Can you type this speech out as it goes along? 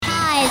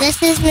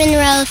this is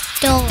Monroe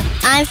Stoll.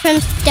 I'm from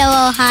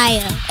Stowe,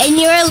 Ohio. And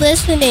you're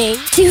listening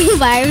to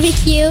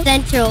Barbecue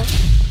Central.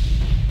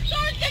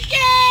 Start the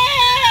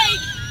game!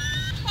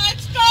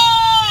 Let's go!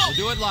 We'll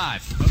do it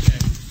live. Okay.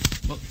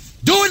 Well,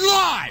 do it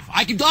live!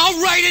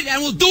 I'll write it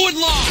and we'll do it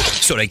live!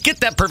 So to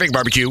get that perfect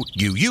barbecue,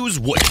 you use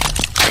wood.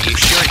 Are you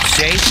sure it's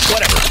safe?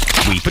 Whatever.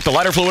 We put the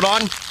lighter fluid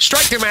on,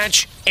 strike the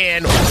match,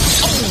 and...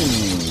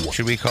 Oh!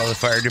 Should we call the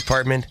fire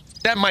department?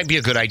 That might be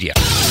a good idea.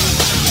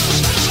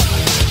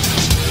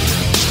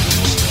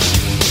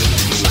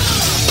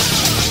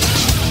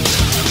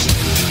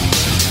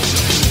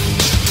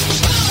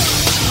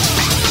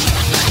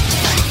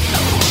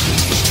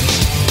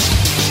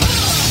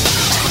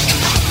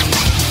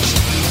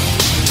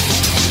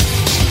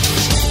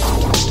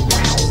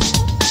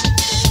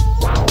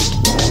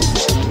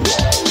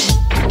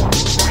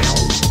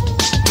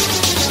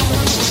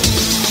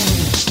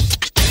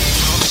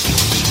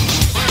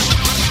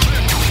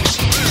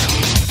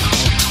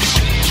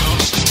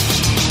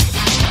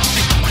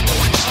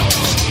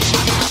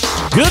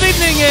 Good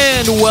evening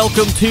and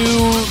welcome to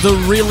the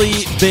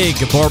really big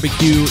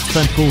Barbecue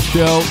Central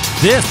show.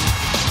 This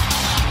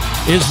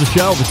is the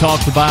show that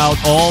talks about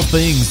all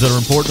things that are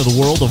important to the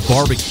world of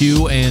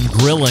barbecue and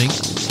grilling.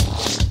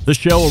 The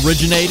show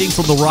originating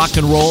from the Rock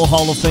and Roll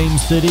Hall of Fame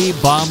city,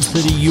 Bomb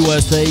City,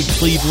 USA,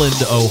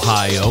 Cleveland,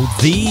 Ohio,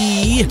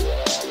 the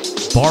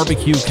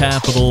barbecue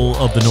capital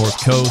of the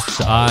North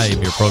Coast. I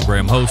am your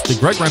program host,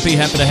 Greg Rempe.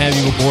 Happy to have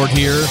you aboard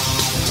here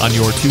on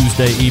your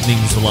Tuesday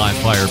evening's live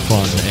fire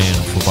fun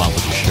and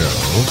frivolity show.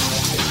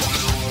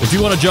 If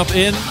you want to jump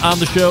in on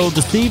the show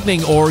this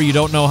evening or you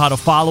don't know how to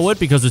follow it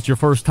because it's your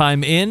first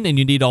time in and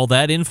you need all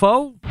that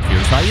info,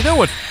 here's how you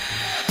do it.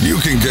 You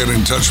can get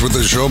in touch with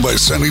the show by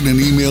sending an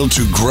email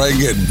to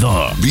Greg at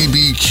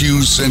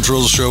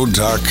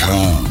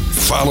bbqcentralshow.com.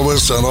 Follow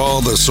us on all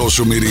the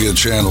social media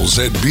channels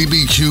at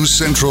BBQ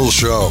Central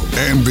Show.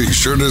 And be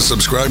sure to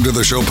subscribe to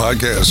the show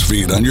podcast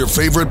feed on your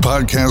favorite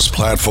podcast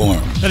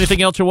platform.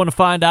 Anything else you want to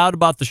find out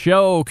about the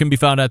show can be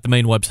found at the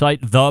main website,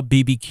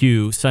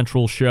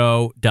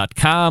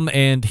 thebbqcentralshow.com.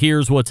 And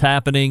here's what's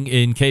happening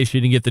in case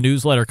you didn't get the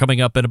newsletter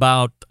coming up in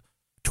about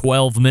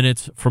 12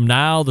 minutes from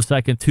now, the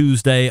second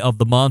Tuesday of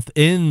the month.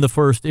 In the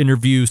first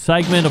interview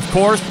segment, of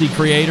course, the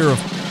creator of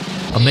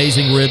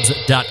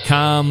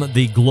AmazingRibs.com,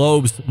 the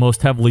globe's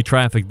most heavily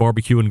trafficked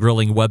barbecue and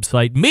grilling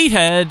website,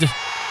 Meathead,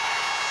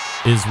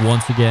 is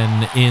once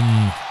again in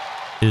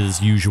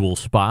his usual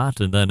spot.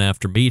 And then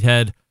after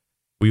Meathead,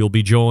 we will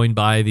be joined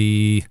by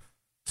the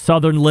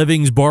Southern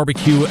Living's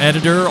barbecue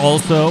editor,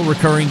 also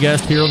recurring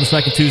guest here on the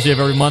second Tuesday of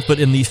every month. But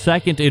in the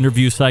second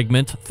interview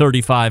segment,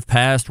 35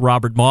 Past,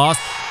 Robert Moss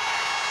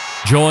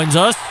joins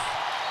us,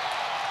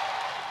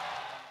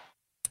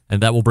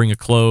 and that will bring a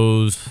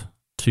close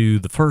to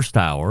the first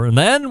hour. And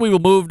then we will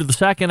move to the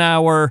second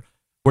hour,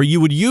 where you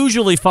would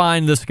usually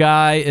find this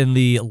guy in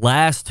the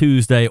last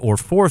Tuesday or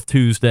fourth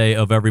Tuesday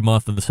of every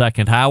month in the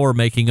second hour,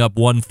 making up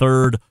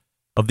 1/3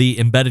 of the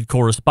embedded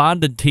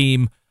correspondent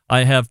team.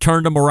 I have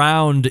turned him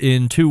around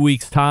in 2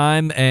 weeks'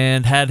 time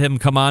and had him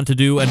come on to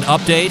do an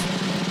update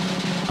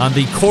on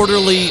the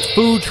quarterly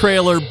food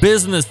trailer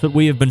business that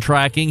we have been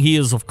tracking. He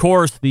is, of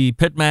course, the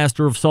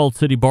pitmaster of Salt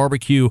City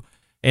Barbecue,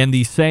 and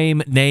the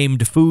same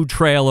named food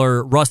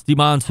trailer, Rusty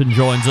Monson,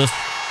 joins us,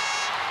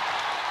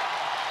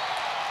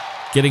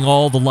 getting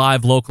all the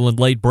live, local, and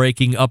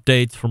late-breaking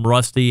updates from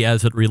Rusty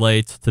as it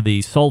relates to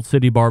the Salt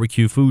City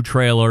Barbecue food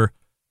trailer,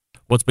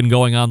 what's been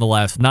going on the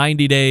last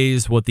 90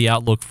 days, what the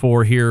outlook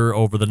for here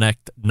over the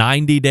next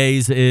 90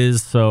 days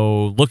is.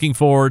 So looking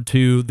forward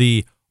to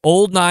the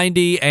old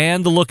 90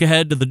 and the look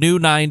ahead to the new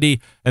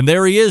 90. And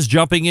there he is,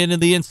 jumping in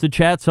the instant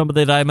chat,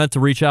 somebody that I meant to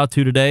reach out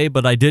to today,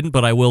 but I didn't,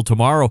 but I will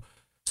tomorrow.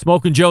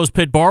 Smoking Joe's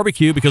Pit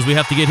Barbecue, because we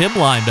have to get him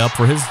lined up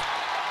for his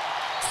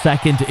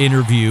second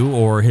interview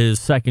or his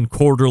second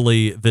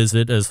quarterly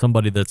visit as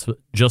somebody that's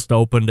just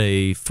opened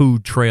a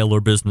food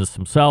trailer business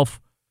himself.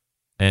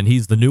 And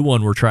he's the new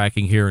one we're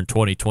tracking here in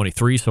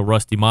 2023. So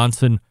Rusty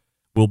Monson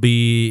will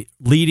be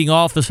leading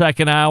off the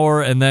second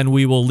hour, and then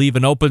we will leave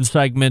an open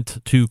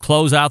segment to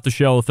close out the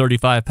show,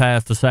 35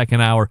 past the second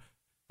hour,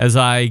 as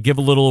I give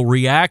a little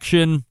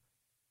reaction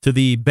to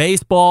the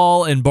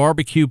baseball and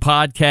barbecue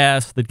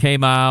podcast that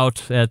came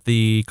out at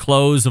the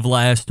close of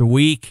last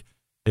week.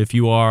 If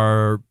you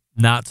are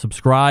not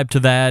subscribed to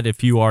that,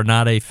 if you are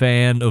not a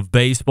fan of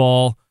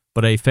baseball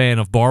but a fan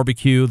of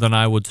barbecue, then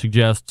I would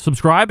suggest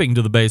subscribing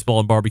to the baseball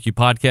and barbecue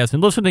podcast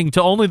and listening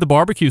to only the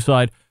barbecue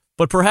side.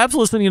 But perhaps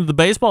listening to the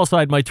baseball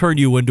side might turn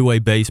you into a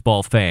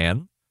baseball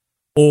fan.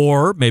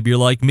 Or maybe you're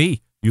like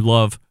me. You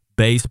love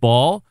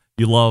baseball.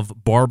 You love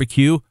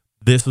barbecue.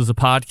 This is a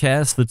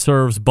podcast that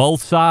serves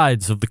both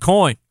sides of the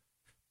coin.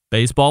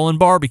 Baseball and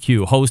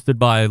barbecue, hosted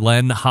by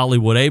Len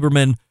Hollywood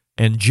Aberman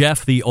and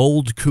Jeff the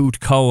Old Coot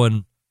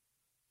Cohen,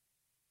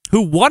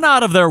 who went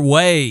out of their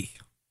way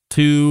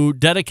to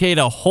dedicate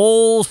a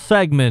whole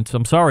segment,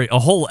 a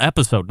whole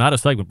episode, not a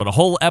segment, but a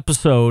whole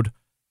episode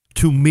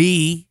to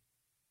me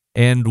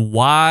and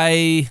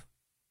why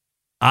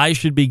I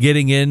should be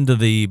getting into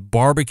the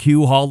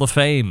Barbecue Hall of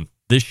Fame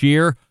this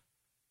year.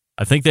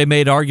 I think they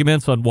made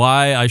arguments on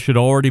why I should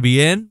already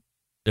be in.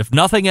 If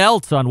nothing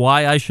else, on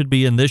why I should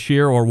be in this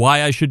year or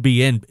why I should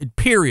be in,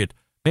 period.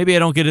 Maybe I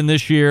don't get in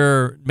this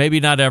year,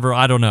 maybe not ever,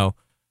 I don't know.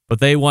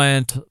 But they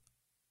went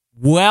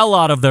well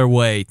out of their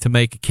way to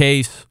make a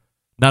case,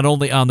 not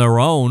only on their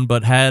own,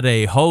 but had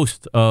a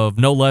host of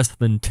no less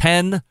than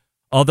 10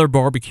 other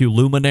barbecue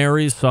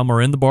luminaries. Some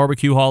are in the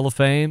Barbecue Hall of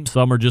Fame.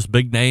 Some are just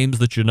big names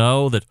that you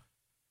know that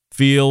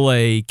feel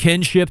a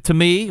kinship to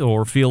me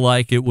or feel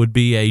like it would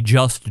be a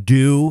just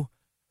due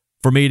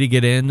for me to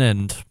get in.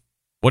 And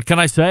what can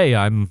I say?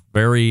 I'm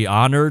very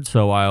honored,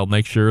 so I'll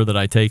make sure that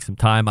I take some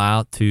time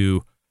out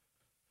to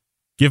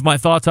give my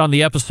thoughts on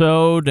the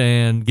episode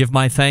and give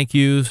my thank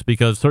yous,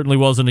 because certainly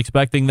wasn't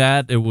expecting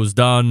that. It was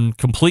done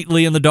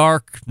completely in the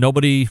dark.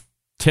 Nobody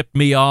tipped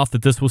me off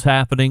that this was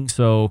happening.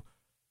 So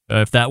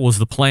if that was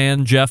the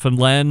plan, Jeff and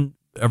Len,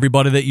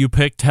 everybody that you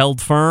picked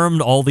held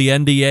firm. All the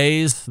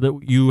NDAs that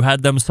you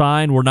had them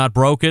sign were not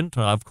broken.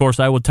 Of course,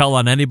 I would tell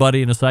on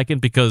anybody in a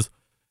second, because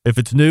if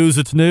it's news,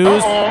 it's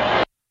news.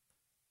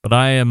 But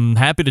I am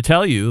happy to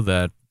tell you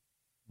that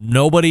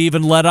nobody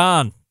even let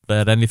on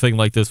that anything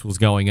like this was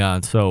going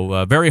on.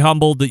 So very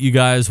humbled that you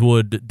guys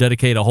would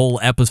dedicate a whole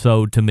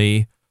episode to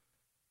me.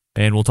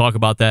 And we'll talk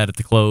about that at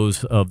the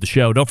close of the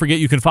show. Don't forget,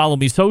 you can follow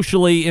me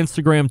socially,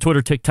 Instagram,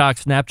 Twitter, TikTok,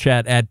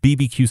 Snapchat at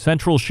BBQ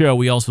Central Show.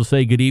 We also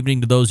say good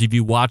evening to those of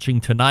you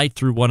watching tonight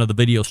through one of the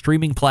video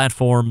streaming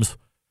platforms,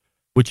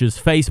 which is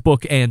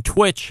Facebook and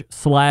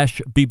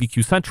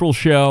Twitch/BBQ Central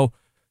Show.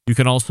 You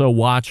can also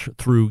watch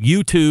through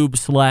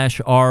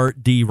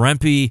YouTube/RD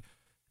Rempe.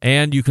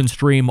 And you can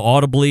stream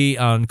audibly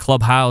on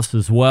Clubhouse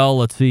as well.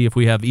 Let's see if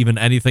we have even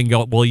anything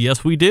going. Well,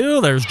 yes, we do.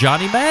 There's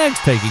Johnny Maggs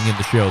taking in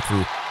the show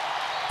through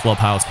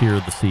Clubhouse here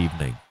this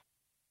evening.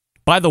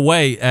 By the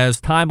way, as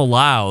time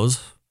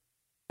allows,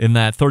 in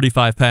that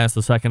 35 past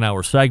the second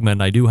hour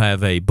segment, I do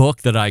have a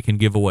book that I can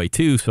give away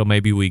too. So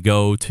maybe we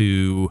go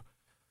to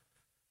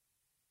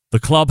the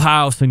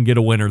Clubhouse and get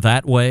a winner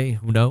that way.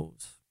 Who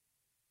knows?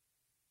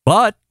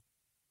 But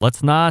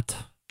let's not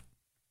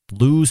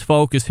lose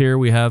focus here.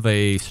 We have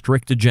a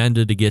strict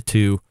agenda to get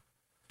to,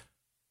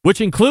 which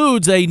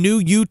includes a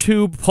new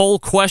YouTube poll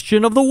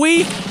question of the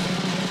week,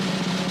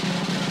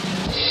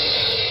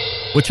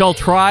 which I'll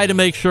try to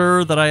make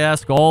sure that I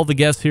ask all the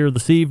guests here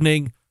this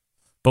evening.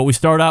 But we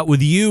start out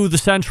with you, the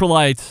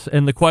Centralites,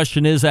 and the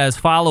question is as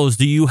follows.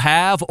 Do you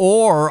have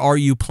or are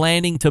you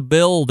planning to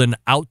build an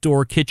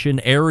outdoor kitchen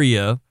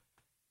area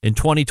in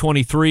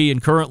 2023?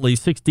 And currently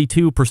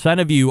 62%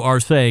 of you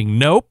are saying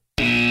nope.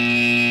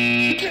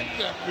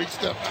 Big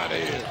stuff out of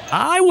here.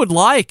 I would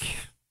like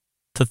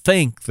to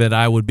think that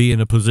I would be in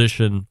a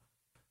position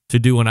to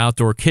do an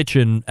outdoor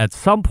kitchen at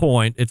some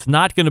point. It's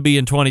not going to be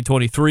in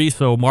 2023,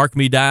 so mark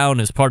me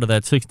down as part of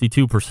that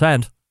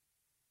 62%.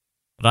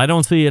 But I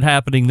don't see it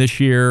happening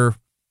this year.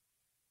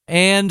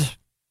 And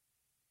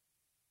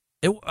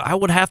I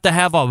would have to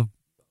have a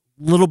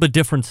little bit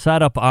different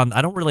setup on.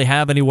 I don't really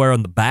have anywhere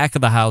on the back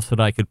of the house that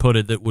I could put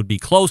it that would be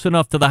close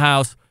enough to the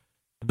house.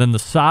 And then the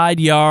side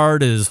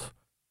yard is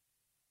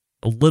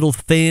a little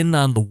thin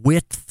on the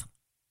width.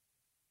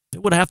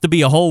 It would have to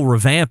be a whole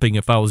revamping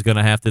if I was going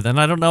to have to. Then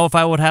I don't know if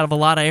I would have a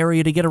lot of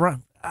area to get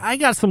around. I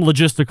got some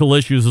logistical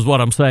issues is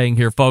what I'm saying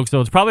here, folks, so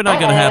it's probably not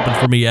going to happen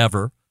for me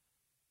ever.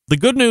 The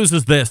good news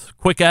is this: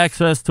 quick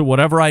access to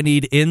whatever I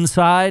need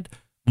inside,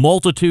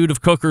 multitude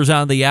of cookers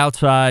on the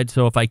outside,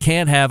 so if I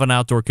can't have an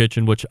outdoor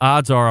kitchen, which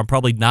odds are I'm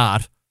probably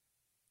not,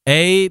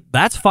 A,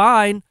 that's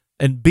fine,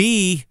 and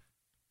B,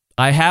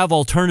 I have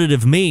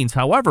alternative means.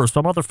 However,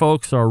 some other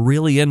folks are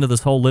really into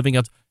this whole living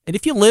out. And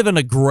if you live in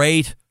a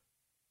great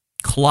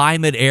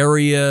climate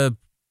area,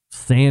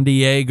 San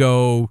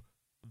Diego,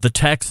 the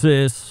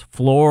Texas,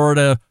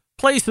 Florida,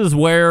 places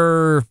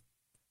where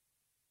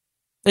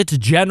it's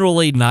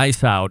generally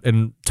nice out.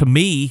 And to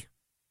me,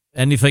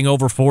 anything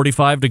over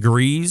 45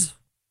 degrees,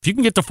 if you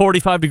can get to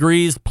 45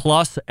 degrees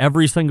plus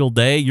every single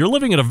day, you're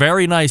living in a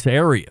very nice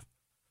area.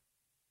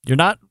 You're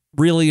not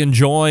really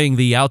enjoying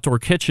the outdoor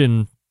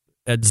kitchen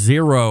at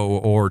 0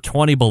 or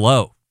 20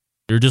 below.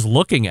 You're just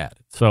looking at it.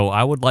 So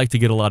I would like to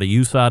get a lot of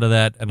use out of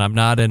that, and I'm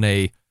not in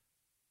a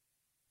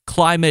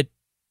climate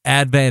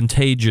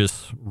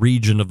advantageous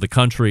region of the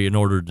country in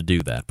order to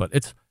do that. But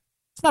it's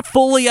not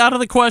fully out of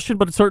the question,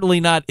 but it's certainly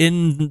not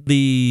in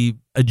the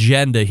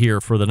agenda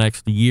here for the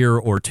next year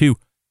or two.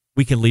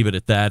 We can leave it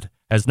at that,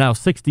 as now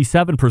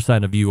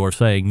 67% of you are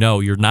saying,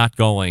 no, you're not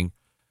going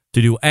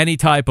to do any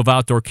type of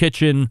outdoor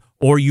kitchen,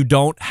 or you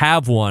don't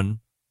have one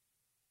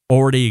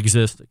already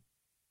existing.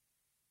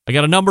 I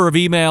got a number of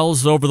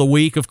emails over the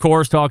week, of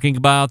course, talking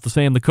about the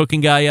Sam the Cooking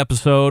Guy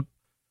episode.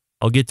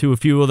 I'll get to a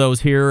few of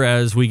those here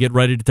as we get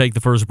ready to take the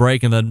first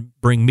break and then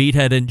bring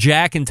Meathead in.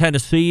 Jack in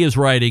Tennessee is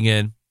writing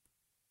in,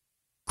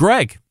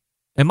 Greg,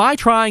 am I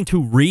trying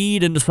to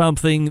read into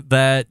something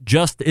that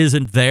just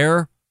isn't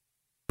there?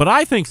 But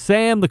I think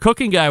Sam the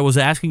Cooking Guy was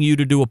asking you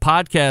to do a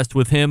podcast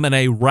with him in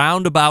a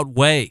roundabout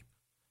way.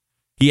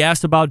 He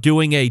asked about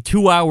doing a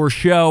 2-hour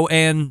show,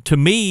 and to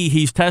me,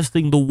 he's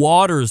testing the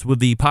waters with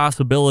the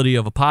possibility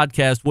of a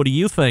podcast. What do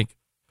you think?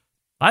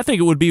 I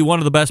think it would be one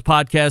of the best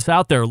podcasts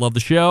out there. Love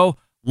the show.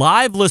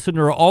 Live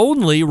listener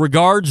only.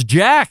 Regards,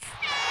 Jack.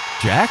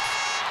 Jack,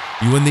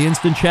 you in the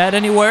instant chat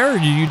anywhere? Or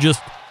do you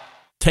just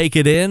take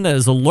it in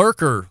as a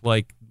lurker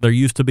like there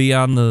used to be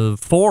on the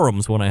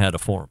forums when I had a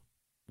forum?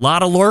 A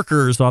lot of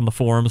lurkers on the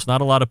forums.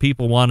 Not a lot of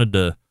people wanted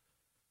to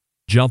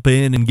jump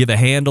in and give a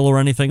handle or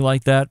anything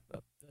like that.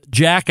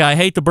 Jack, I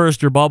hate to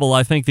burst your bubble.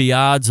 I think the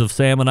odds of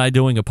Sam and I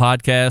doing a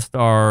podcast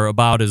are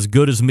about as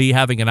good as me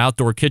having an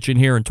outdoor kitchen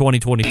here in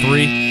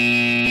 2023.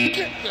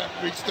 Get that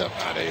big stuff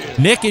out of here.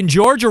 Nick in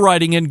Georgia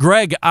writing in,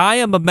 Greg, I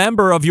am a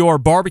member of your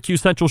Barbecue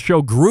Central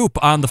Show group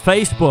on the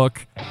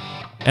Facebook,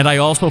 and I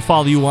also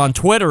follow you on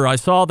Twitter. I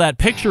saw that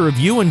picture of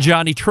you and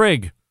Johnny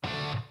Trigg.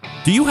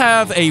 Do you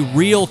have a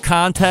real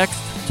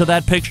context to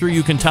that picture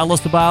you can tell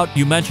us about?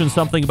 You mentioned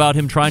something about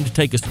him trying to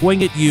take a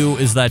swing at you.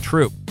 Is that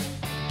true?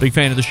 Big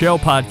fan of the show,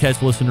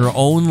 podcast listener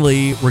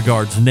only.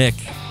 Regards, Nick.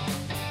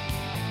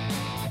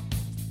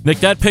 Nick,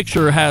 that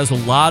picture has a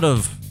lot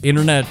of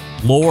internet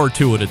lore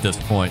to it at this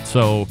point.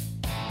 So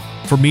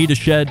for me to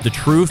shed the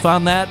truth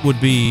on that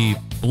would be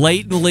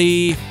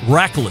blatantly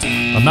reckless.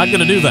 I'm not going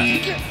to do that.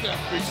 Get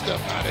that big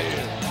stuff out of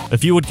here.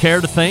 If you would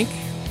care to think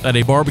that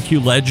a barbecue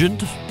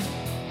legend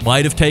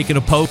might have taken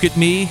a poke at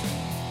me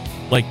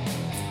like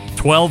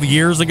 12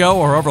 years ago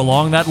or however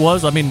long that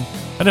was, I mean,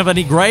 I didn't have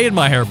any gray in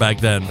my hair back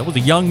then. I was a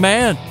young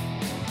man.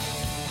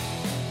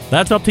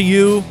 That's up to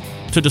you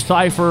to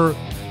decipher.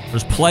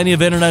 There's plenty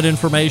of internet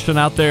information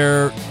out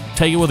there.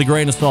 Take it with a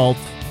grain of salt.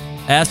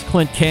 Ask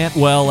Clint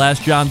Cantwell.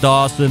 Ask John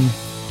Dawson.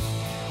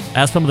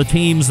 Ask some of the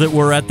teams that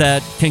were at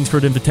that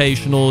Kingsford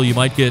Invitational. You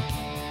might get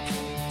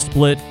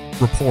split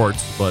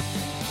reports, but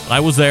I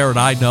was there and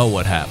I know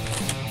what happened.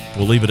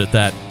 We'll leave it at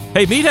that.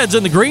 Hey, Meathead's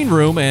in the green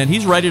room and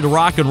he's ready to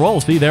rock and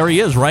roll. See, there he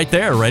is right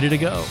there, ready to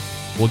go.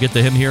 We'll get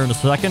to him here in a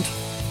second.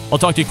 I'll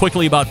talk to you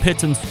quickly about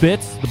Pits and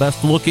Spits, the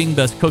best looking,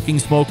 best cooking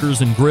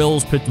smokers and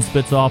grills. Pits and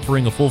Spits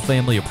offering a full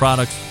family of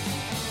products,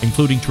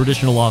 including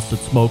traditional offset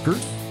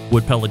smokers,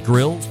 wood pellet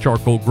grills,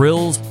 charcoal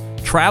grills,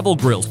 travel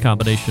grills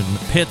combination,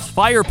 pits,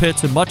 fire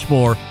pits, and much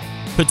more.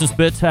 Pits and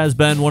Spits has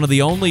been one of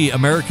the only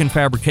American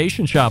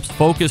fabrication shops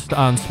focused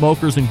on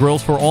smokers and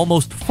grills for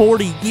almost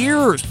 40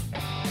 years.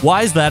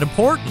 Why is that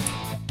important?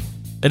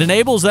 It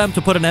enables them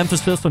to put an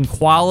emphasis on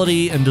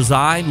quality and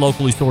design,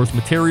 locally sourced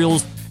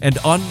materials, and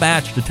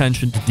unmatched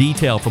attention to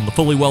detail. From the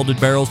fully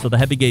welded barrels to the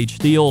heavy gauge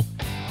steel,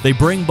 they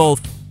bring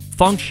both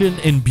function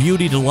and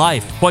beauty to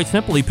life. Quite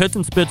simply, Pits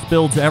and Spits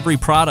builds every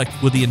product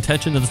with the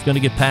intention that it's going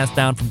to get passed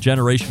down from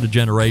generation to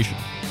generation.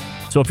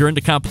 So if you're into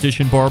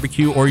competition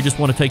barbecue or you just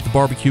want to take the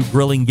barbecue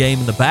grilling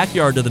game in the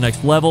backyard to the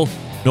next level,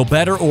 no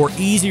better or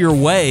easier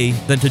way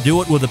than to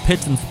do it with a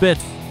Pits and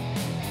Spits.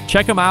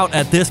 Check them out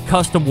at this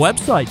custom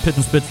website,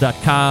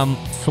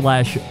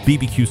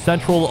 pitsandspits.com/BBQ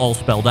Central, all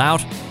spelled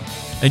out.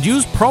 And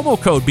use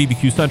promo code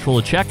BBQ Central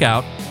at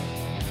checkout.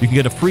 You can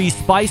get a free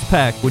spice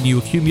pack when you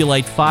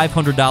accumulate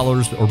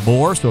 $500 or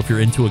more. So if you're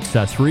into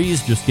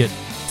accessories, just get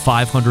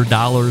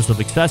 $500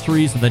 of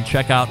accessories and then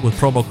check out with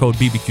promo code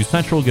BBQ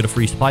Central, get a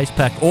free spice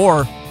pack.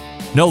 Or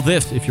know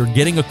this, if you're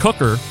getting a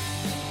cooker,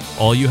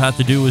 all you have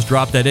to do is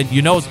drop that in.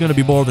 You know it's going to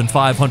be more than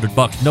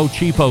 $500. No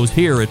cheapos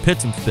here at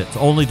Pits and Spits,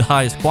 only the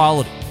highest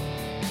quality.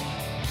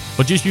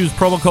 But just use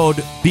promo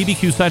code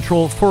BBQ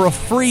Central for a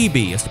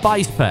freebie, a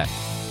spice pack.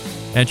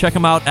 And check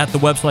them out at the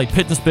website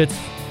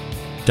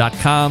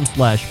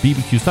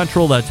pitsandspits.com/BBQ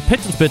Central. That's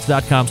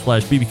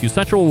pitsandspits.com/BBQ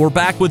Central. We're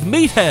back with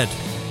Meathead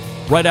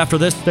right after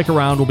this. Stick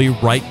around. We'll be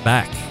right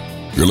back.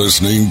 You're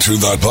listening to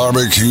the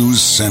Barbecue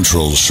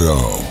Central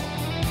Show.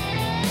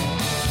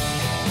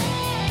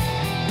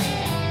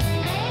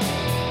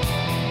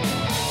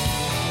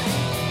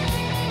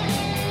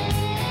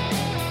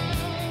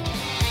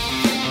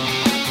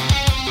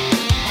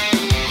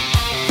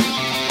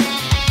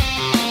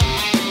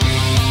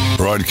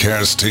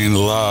 Broadcasting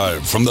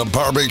live from the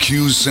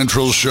Barbecue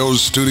Central Show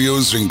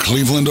studios in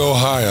Cleveland,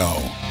 Ohio.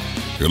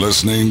 You're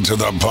listening to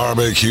the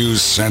Barbecue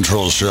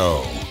Central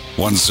Show.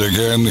 Once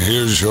again,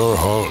 here's your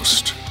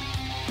host,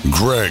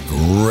 Greg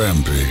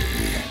Rempe.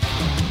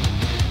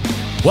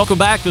 Welcome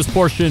back. This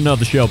portion of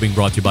the show being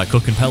brought to you by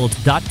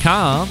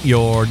CookinPellets.com,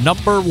 your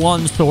number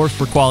one source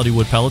for quality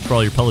wood pellets for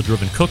all your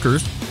pellet-driven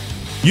cookers.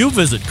 You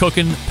visit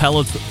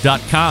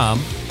CookinPellets.com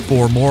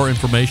for more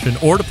information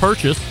or to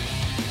purchase.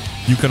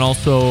 You can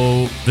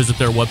also visit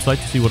their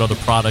website to see what other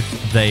products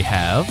they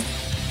have.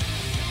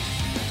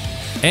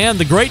 And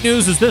the great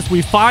news is this.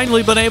 We've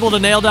finally been able to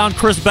nail down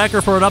Chris Becker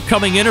for an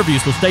upcoming interview,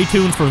 so stay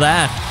tuned for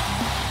that.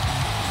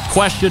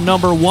 Question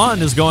number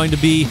one is going to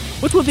be,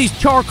 what's with these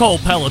charcoal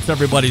pellets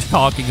everybody's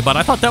talking about?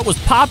 I thought that was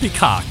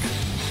poppycock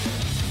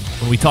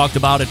when we talked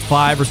about it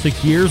 5 or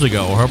 6 years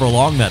ago, or however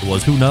long that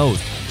was. Who knows?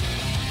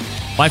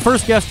 My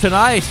first guest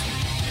tonight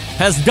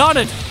has done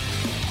it.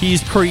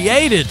 He's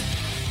created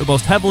the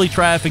most heavily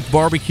trafficked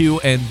barbecue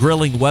and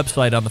grilling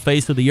website on the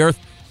face of the earth,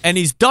 and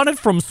he's done it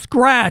from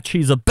scratch.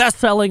 He's a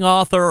best-selling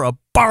author, a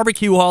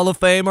Barbecue Hall of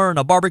Famer, and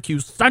a Barbecue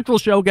Central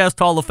Show guest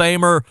Hall of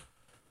Famer.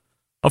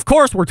 Of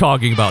course, we're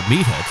talking about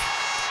Meathead.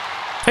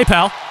 Hey,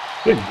 pal.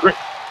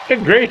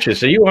 Good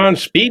gracious, are you on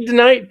speed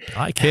tonight?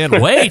 I can't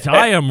wait.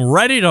 I am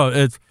ready to,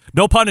 it's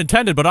no pun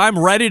intended, but I'm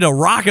ready to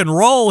rock and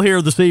roll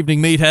here this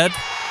evening, Meathead.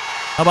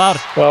 How about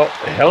it? Well,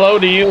 hello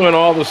to you and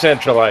all the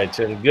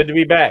Centralites, and good to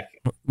be back.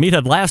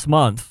 Meathead, last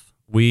month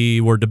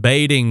we were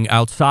debating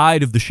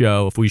outside of the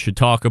show if we should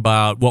talk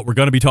about what we're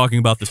going to be talking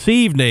about this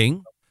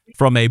evening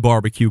from a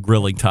barbecue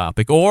grilling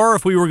topic, or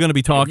if we were going to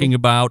be talking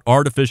about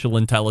artificial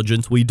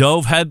intelligence. We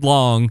dove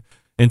headlong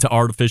into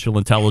artificial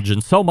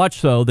intelligence, so much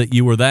so that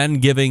you were then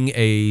giving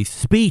a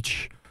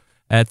speech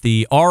at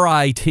the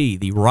RIT,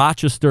 the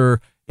Rochester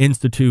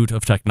Institute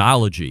of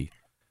Technology.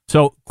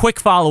 So quick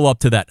follow-up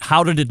to that.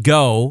 How did it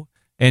go?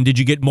 And did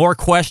you get more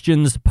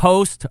questions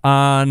post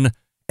on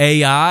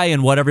AI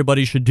and what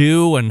everybody should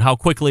do and how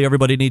quickly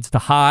everybody needs to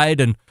hide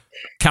and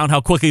count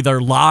how quickly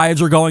their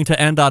lives are going to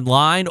end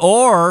online?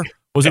 Or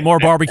was it more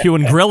barbecue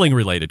and grilling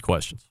related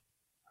questions?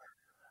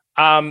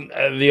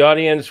 The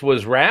audience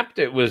was rapt.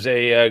 It was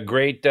a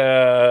great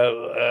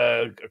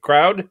crowd.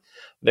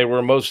 They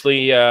were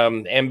mostly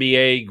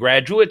MBA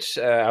graduates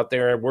out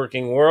there in the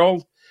working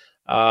world.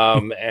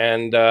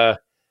 And I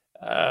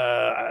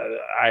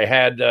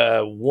had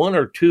one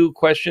or two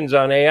questions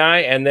on AI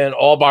and then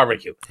all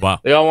barbecue. Wow.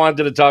 They all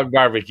wanted to talk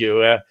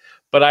barbecue.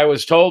 But I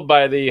was told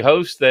by the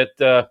host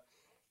that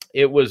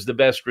it was the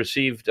best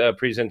received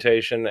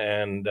presentation,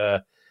 and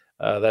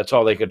that's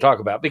all they could talk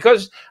about.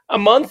 Because a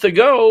month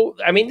ago,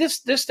 I mean,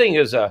 this thing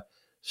is a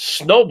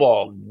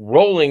snowball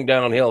rolling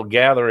downhill,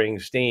 gathering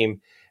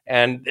steam.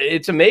 And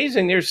it's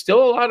amazing. There's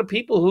still a lot of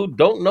people who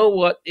don't know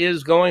what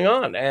is going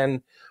on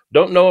and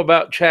don't know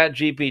about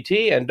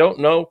ChatGPT and don't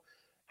know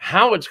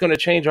how it's going to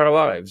change our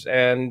lives.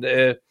 And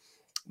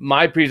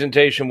my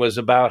presentation was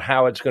about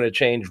how it's going to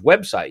change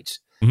websites.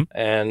 Mm-hmm.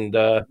 And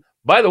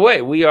by the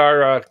way, we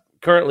are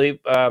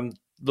currently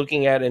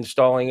looking at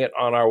installing it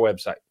on our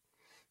website.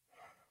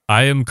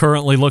 I am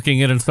currently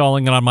looking at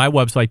installing it on my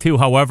website too.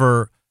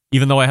 However,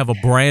 even though I have a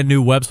brand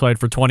new website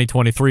for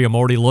 2023, I'm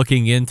already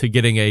looking into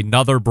getting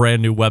another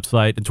brand new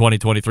website in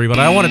 2023, but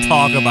I don't want to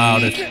talk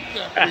about it.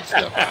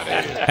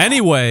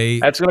 Anyway,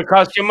 that's going to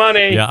cost you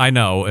money. Yeah, I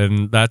know.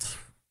 And that's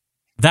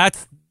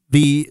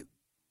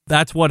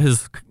what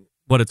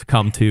it's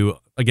come to.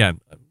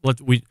 Again,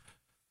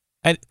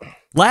 and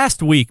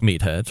last week,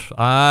 Meathead,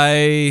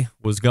 I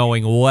was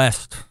going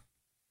west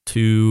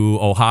to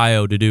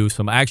Ohio to do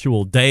some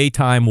actual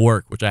daytime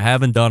work, which I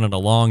haven't done in a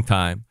long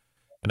time.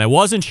 And I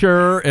wasn't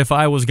sure if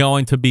I was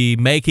going to be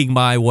making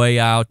my way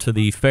out to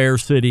the fair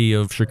city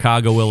of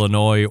Chicago,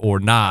 Illinois, or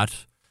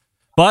not.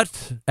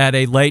 But at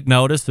a late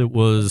notice, it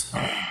was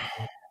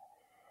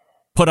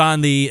put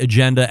on the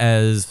agenda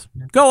as,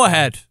 go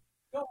ahead.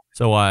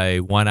 So I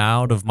went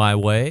out of my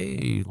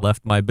way,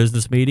 left my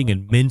business meeting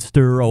in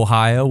Minster,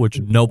 Ohio, which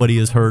nobody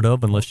has heard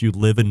of unless you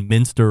live in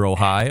Minster,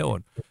 Ohio,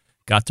 and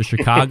got to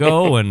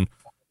Chicago and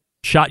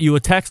shot you a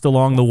text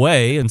along the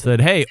way and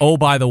said, hey, oh,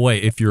 by the way,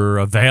 if you're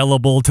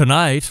available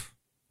tonight,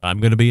 I'm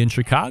going to be in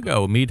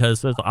Chicago. Meathead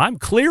says, I'm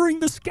clearing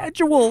the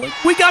schedule.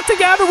 We got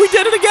together. We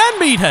did it again,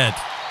 Meathead.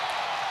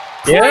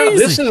 Crazy. Yeah,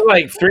 this is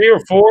like 3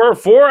 or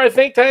 4, I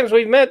think, times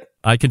we've met.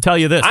 I can tell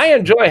you this. I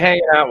enjoy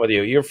hanging out with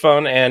you. You're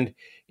fun, and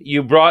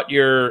you brought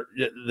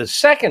the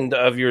second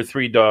of your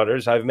 3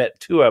 daughters. I've met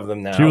 2 of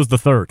them now. She was the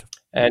third.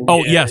 And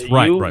yes,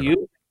 right.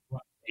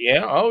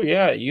 Yeah, oh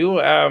yeah, you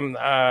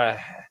are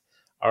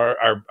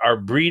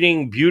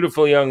breeding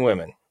beautiful young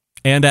women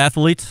and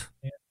athletes.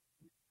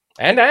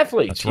 And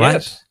athletes, that's right.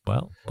 Yes.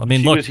 Well, I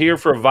mean, she was here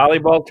for a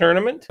volleyball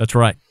tournament. That's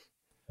right.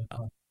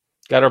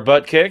 Got her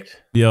butt kicked.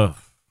 Yeah.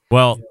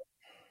 Well,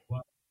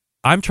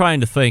 I'm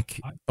trying to think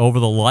over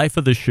the life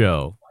of the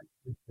show.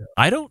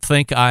 I don't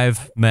think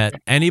I've met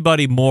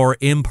anybody more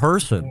in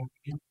person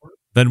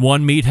than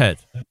one Meathead.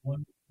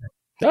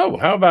 Oh,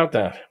 how about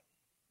that?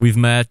 We've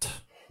met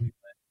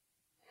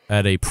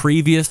at a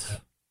previous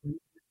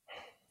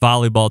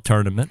volleyball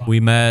tournament. We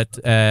met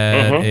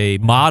at a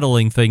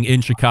modeling thing in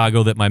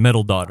Chicago that my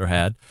middle daughter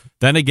had.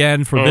 Then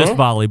again for this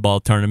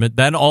volleyball tournament.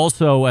 Then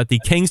also at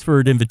the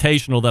Kingsford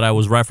Invitational that I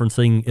was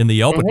referencing in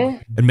the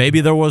open. And maybe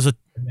there was a...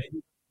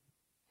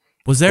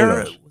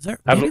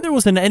 Maybe there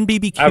was an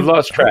NBBQ. I've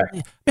lost track.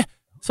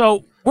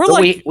 So we're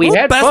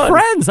best fun.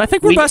 friends. I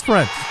think we're best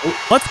friends.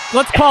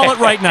 Let's call it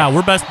right now.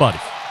 We're best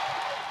buddies.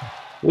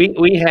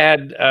 We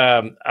had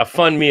a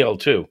fun meal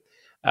too.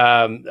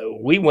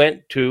 We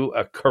went to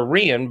a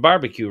Korean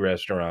barbecue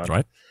restaurant.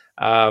 That's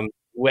right.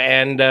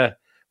 And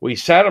we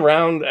sat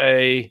around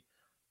a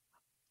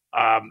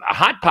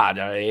hot pot.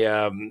 They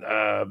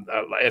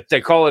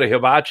call it a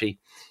hibachi,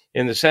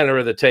 in the center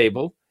of the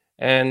table.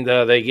 And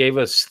they gave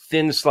us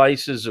thin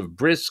slices of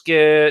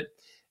brisket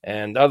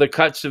and other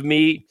cuts of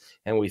meat,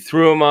 and we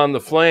threw them on the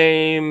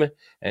flame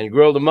and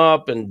grilled them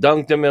up and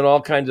dunked them in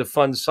all kinds of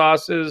fun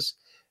sauces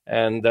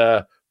and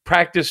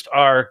practiced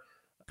our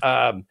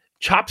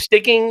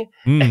chopsticking.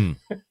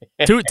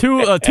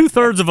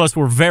 2/3 of us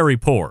were very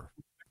poor.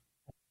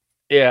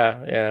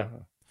 Yeah.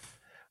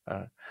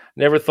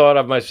 Never thought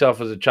of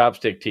myself as a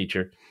chopstick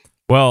teacher.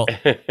 Well,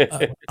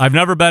 I've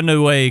never been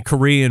to a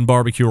Korean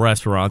barbecue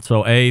restaurant,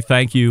 so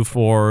thank you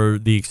for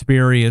the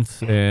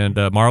experience. And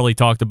Marley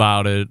talked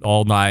about it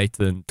all night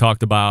and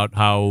talked about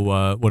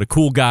how what a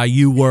cool guy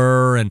you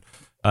were, and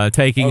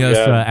taking us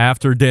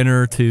after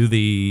dinner to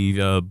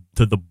the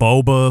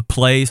boba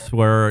place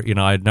where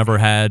I'd never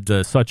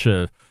had such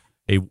a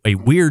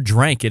weird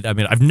drink.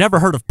 I've never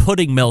heard of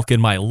pudding milk in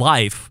my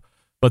life,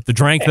 but the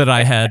drink that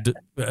I had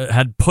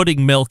had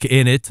pudding milk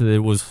in it.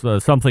 It was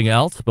something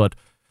else, but.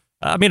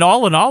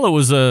 All in all, it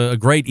was a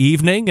great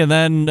evening, and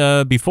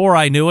then before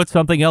I knew it,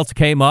 something else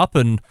came up,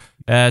 and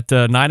at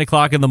 9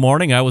 o'clock in the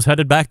morning, I was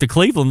headed back to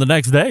Cleveland the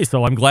next day,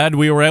 so I'm glad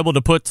we were able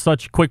to put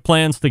such quick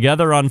plans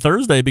together on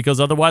Thursday, because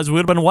otherwise we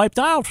would have been wiped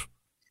out.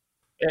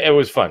 It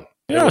was fun.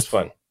 Yes. It was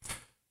fun.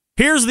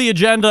 Here's the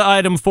agenda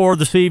item for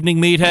this evening,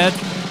 Meathead.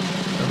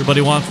 Everybody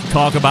wants to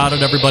talk about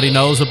it. Everybody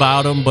knows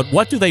about them, but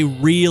what do they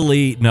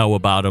really know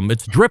about them?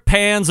 It's drip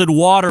pans and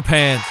water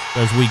pans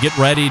as we get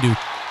ready to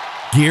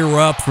gear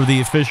up for the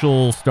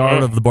official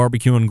start of the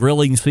barbecue and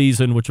grilling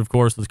season, which, of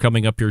course, is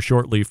coming up here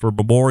shortly for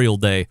Memorial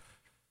Day.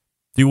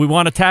 Do we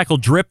want to tackle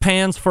drip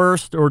pans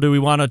first, or do we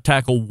want to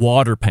tackle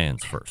water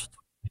pans first?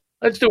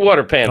 Let's do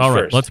water pans first. All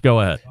right, let's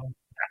go ahead.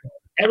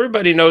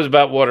 Everybody knows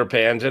about water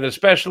pans, and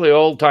especially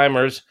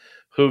old-timers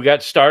who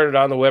got started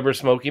on the Weber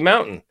Smoky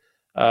Mountain,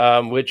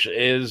 which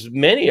is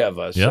many of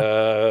us. Yep.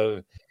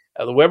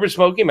 The Weber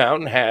Smoky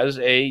Mountain has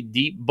a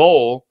deep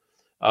bowl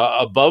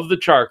above the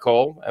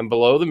charcoal and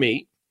below the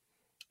meat,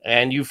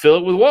 and you fill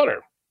it with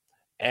water.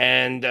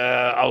 And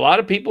a lot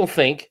of people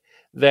think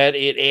that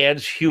it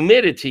adds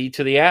humidity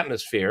to the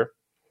atmosphere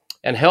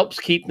and helps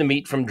keep the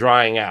meat from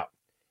drying out.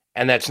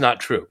 And that's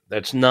not true.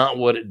 That's not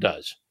what it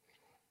does.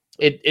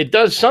 It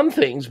does some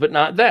things, but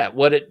not that.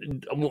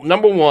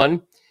 Number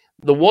one,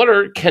 the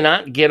water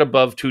cannot get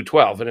above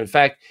 212. And in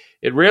fact,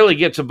 it rarely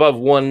gets above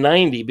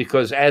 190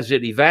 because as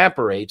it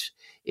evaporates,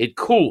 it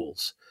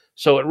cools.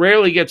 So it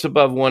rarely gets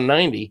above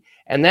 190,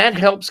 and that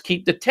helps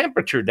keep the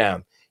temperature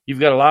down. You've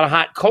got a lot of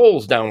hot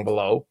coals down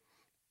below,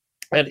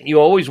 and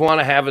you always want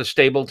to have a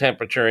stable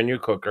temperature in your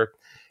cooker.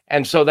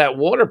 And so that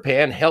water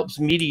pan helps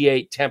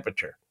mediate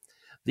temperature.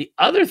 The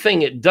other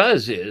thing it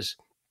does is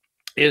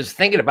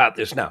thinking about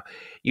this now.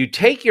 You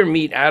take your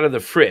meat out of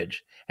the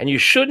fridge, and you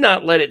should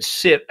not let it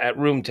sit at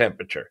room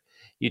temperature.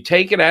 You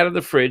take it out of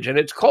the fridge, and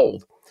it's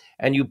cold,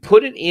 and you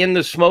put it in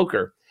the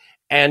smoker,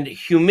 and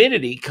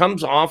humidity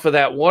comes off of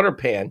that water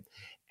pan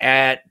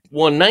at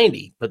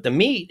 190, but the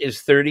meat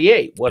is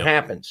 38. What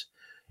happens?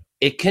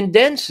 It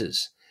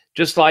condenses,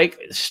 just like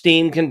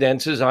steam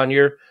condenses on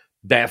your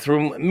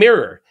bathroom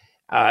mirror,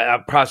 a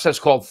process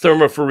called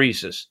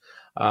thermophoresis.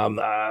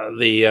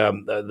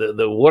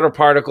 The water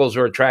particles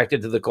are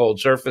attracted to the cold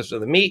surface of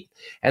the meat,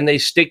 and they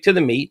stick to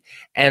the meat,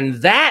 and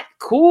that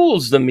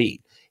cools the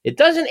meat. It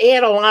doesn't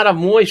add a lot of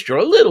moisture,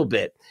 a little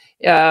bit,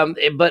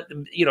 but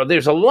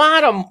there's a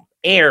lot of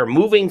air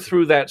moving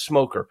through that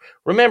smoker.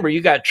 Remember, you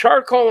got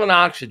charcoal and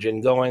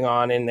oxygen going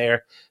on in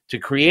there to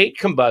create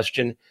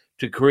combustion,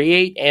 to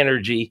create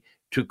energy,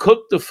 to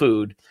cook the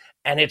food,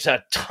 and it's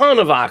a ton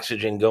of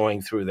oxygen going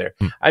through there.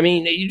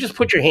 You just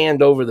put your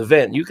hand over the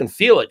vent, you can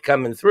feel it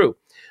coming through.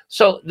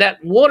 So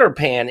that water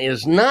pan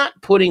is not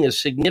putting a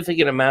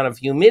significant amount of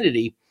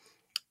humidity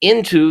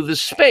into the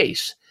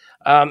space.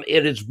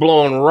 It is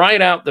blowing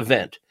right out the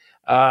vent.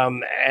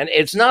 And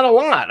it's not a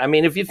lot.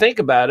 If you think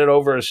about it,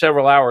 over a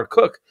several-hour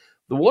cook,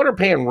 the water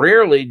pan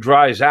rarely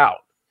dries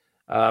out.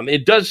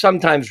 It does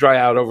sometimes dry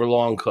out over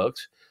long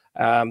cooks.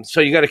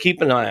 So you got to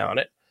keep an eye on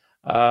it.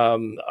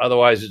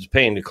 Otherwise, it's a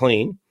pain to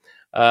clean.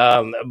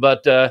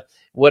 But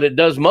what it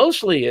does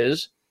mostly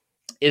is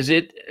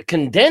it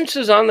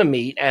condenses on the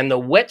meat, and the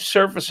wet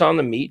surface on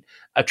the meat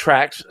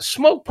attracts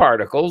smoke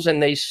particles,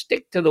 and they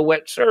stick to the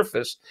wet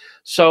surface.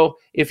 So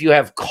if you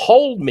have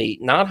cold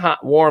meat, not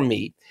hot, warm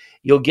meat,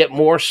 you'll get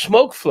more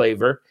smoke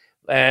flavor,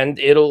 and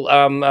it'll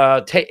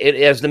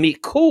as the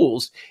meat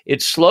cools,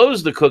 it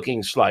slows the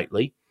cooking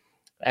slightly.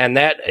 And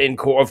that,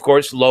 of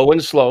course, low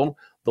and slow.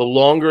 The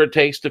longer it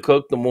takes to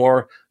cook, the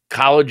more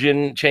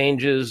collagen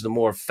changes, the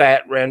more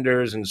fat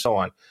renders, and so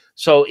on.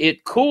 So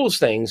it cools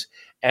things,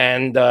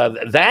 and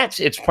that's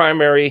its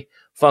primary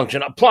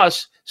function,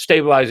 plus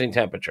stabilizing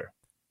temperature.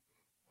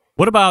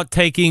 What about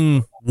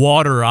taking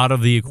water out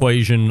of the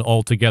equation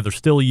altogether,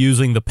 still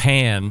using the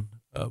pan?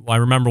 I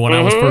remember when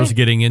I was first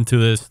getting into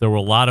this, there were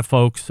a lot of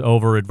folks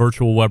over at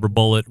Virtual Weber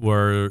Bullet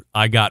where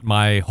I got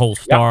my whole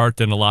start,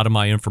 and a lot of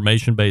my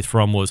information base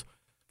from was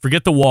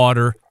forget the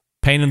water.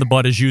 Pain in the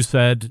butt, as you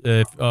said,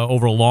 if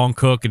over a long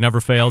cook, it never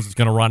fails. It's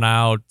going to run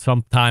out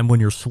sometime when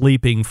you're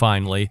sleeping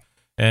finally.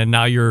 And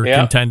now you're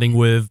contending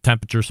with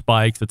temperature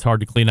spikes. It's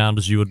hard to clean out,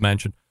 as you had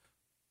mentioned.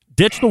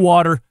 Ditch the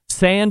water,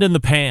 sand in the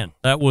pan.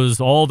 That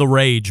was all the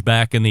rage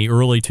back in the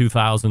early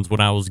 2000s when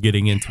I was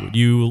getting into it.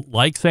 You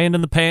like sand in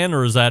the pan,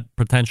 or is that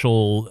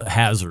potential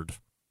hazard?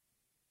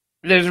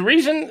 There's a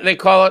reason they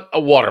call it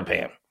a water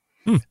pan.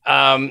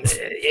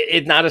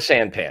 It's not a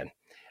sand pan.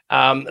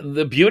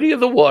 The beauty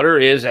of the water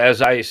is,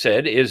 as I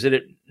said, is that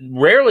it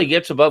rarely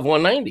gets above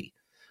 190.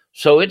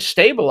 So it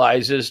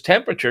stabilizes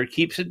temperature,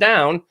 keeps it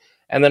down,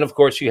 And then, of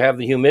course, you have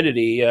the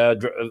humidity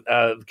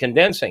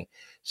condensing.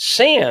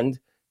 Sand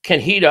can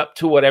heat up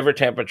to whatever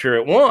temperature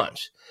it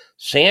wants.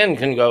 Sand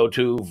can go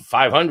to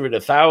 500,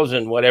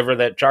 1,000, whatever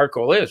that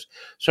charcoal is.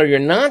 So you're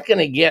not going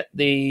to get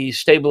the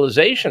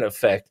stabilization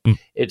effect.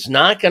 It's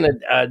not going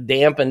to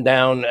dampen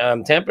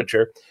down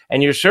temperature.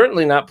 And you're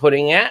certainly not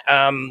putting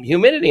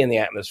humidity in the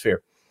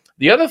atmosphere.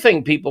 The other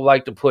thing people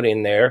like to put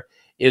in there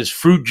is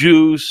fruit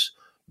juice,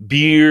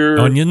 beer,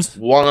 onions,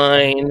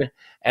 wine,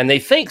 and they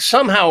think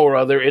somehow or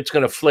other it's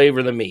going to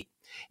flavor the meat.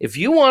 If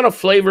you want to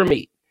flavor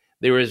meat,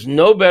 there is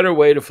no better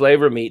way to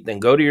flavor meat than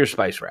go to your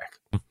spice rack.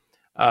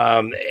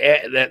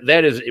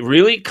 That is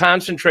really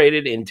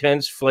concentrated,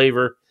 intense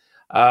flavor.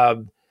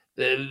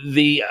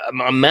 The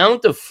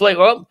amount of flavor,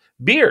 well,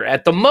 beer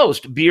at the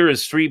most, beer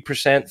is 3%,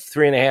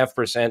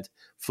 3.5%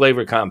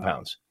 flavor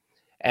compounds.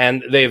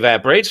 And they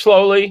evaporate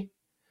slowly.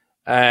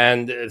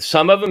 And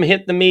some of them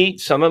hit the meat.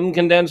 Some of them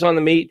condense on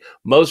the meat.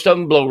 Most of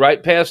them blow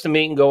right past the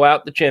meat and go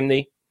out the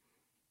chimney.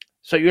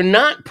 So you're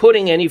not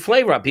putting any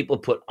flavor on. People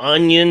put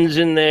onions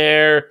in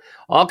there,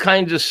 all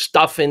kinds of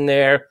stuff in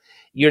there.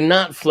 You're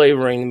not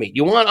flavoring the meat.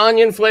 You want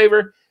onion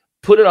flavor?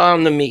 Put it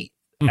on the meat.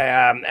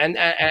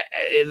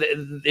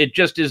 It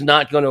just is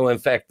not going to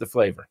affect the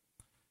flavor.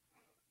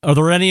 Are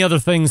there any other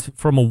things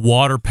from a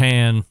water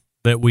pan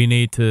that we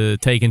need to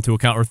take into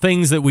account, or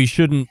things that we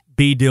shouldn't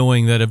be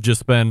doing that have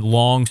just been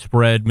long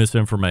spread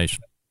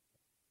misinformation?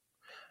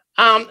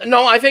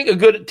 No, I think a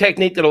good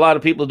technique that a lot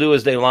of people do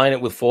is they line it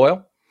with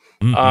foil.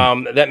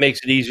 That makes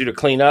it easier to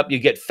clean up. You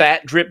get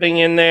fat dripping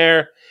in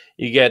there.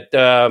 You get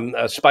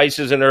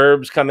spices and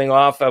herbs coming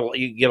off.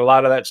 You get a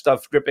lot of that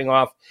stuff dripping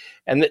off.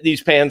 And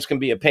these pans can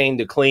be a pain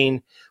to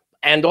clean.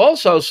 And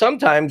also,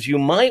 sometimes you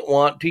might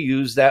want to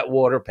use that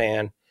water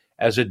pan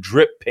as a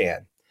drip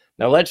pan.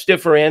 Now, let's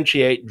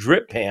differentiate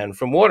drip pan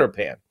from water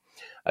pan.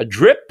 A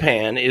drip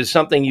pan is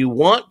something you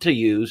want to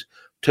use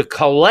to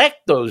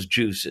collect those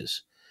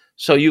juices.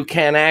 So you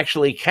can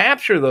actually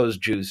capture those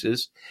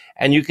juices,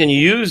 and you can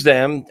use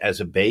them as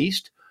a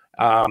baste.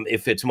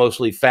 If it's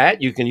mostly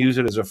fat, you can use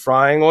it as a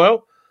frying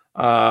oil.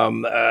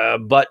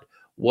 But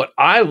what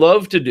I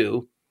love to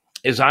do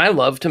is I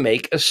love to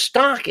make a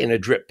stock in a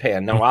drip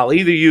pan. Now, I'll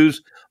either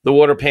use the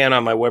water pan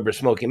on my Weber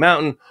Smoky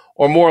Mountain,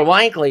 or more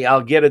likely,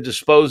 I'll get a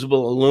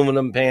disposable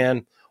aluminum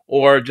pan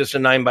or just a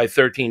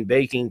 9x13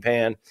 baking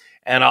pan.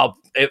 And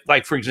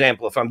like, for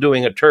example, if I'm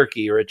doing a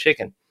turkey or a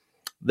chicken,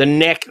 the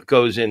neck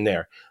goes in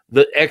there.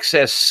 The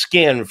excess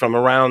skin from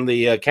around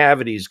the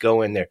cavities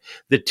go in there.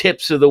 The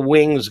tips of the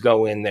wings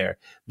go in there.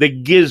 The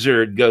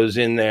gizzard goes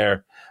in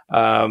there.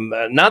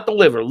 Not the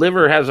liver.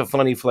 Liver has a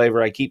funny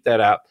flavor. I keep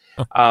that out.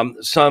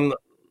 Some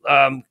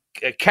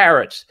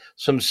carrots,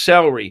 some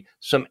celery,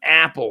 some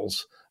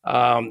apples,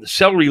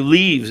 celery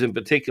leaves in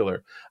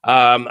particular,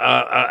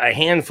 a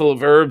handful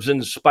of herbs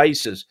and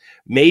spices,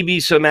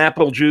 maybe some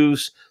apple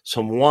juice,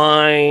 some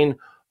wine,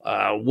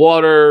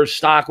 water,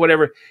 stock,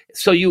 whatever.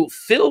 So you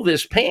fill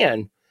this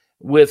pan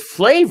with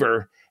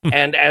flavor,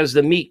 and as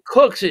the meat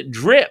cooks, it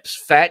drips.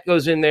 Fat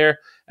goes in there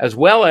as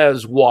well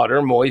as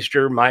water,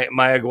 moisture,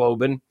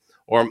 myoglobin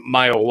or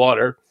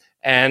myowater,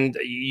 and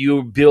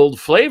you build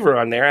flavor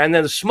on there. And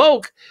then the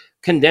smoke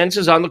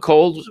condenses on the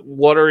cold,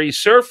 watery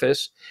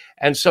surface.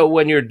 And so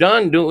when you're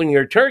done doing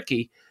your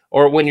turkey,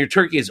 or when your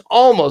turkey is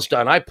almost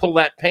done, I pull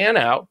that pan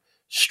out,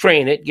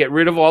 strain it, get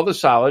rid of all the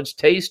solids,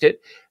 taste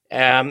it,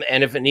 and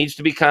if it needs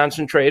to be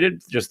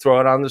concentrated, just throw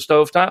it on the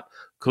stovetop,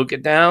 cook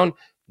it down,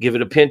 give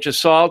it a pinch of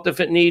salt if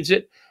it needs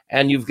it,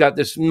 and you've got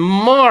this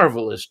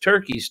marvelous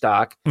turkey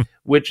stock,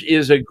 which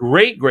is a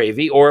great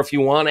gravy. Or if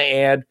you want to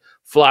add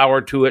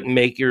flour to it and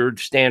make your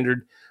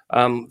standard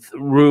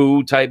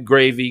roux type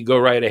gravy, go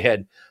right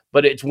ahead.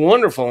 But it's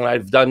wonderful, and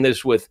I've done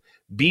this with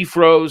beef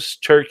roasts,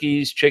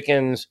 turkeys,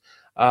 chickens.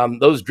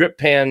 Those drip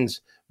pans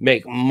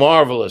make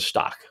marvelous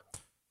stock.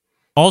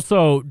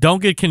 Also,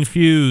 don't get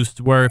confused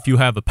where if you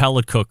have a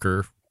pellet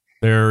cooker,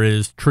 there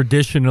is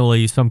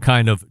traditionally some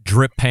kind of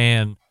drip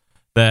pan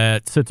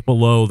that sits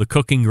below the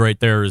cooking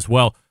grate there as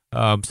well.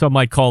 Some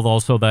might call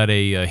also that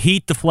a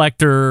heat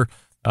deflector,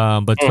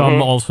 but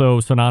some also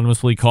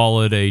synonymously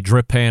call it a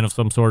drip pan of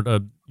some sort.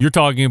 You're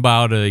talking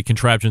about a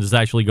contraption that's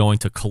actually going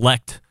to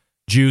collect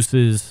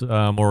juices,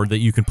 or that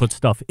you can put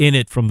stuff in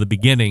it from the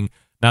beginning,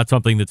 not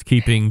something that's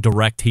keeping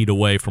direct heat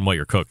away from what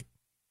you're cooking.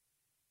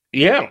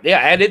 Yeah,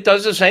 and it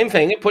does the same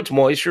thing. It puts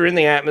moisture in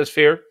the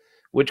atmosphere,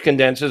 which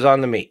condenses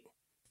on the meat.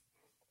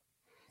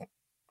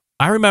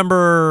 I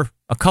remember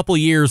a couple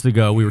years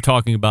ago, we were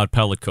talking about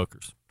pellet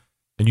cookers,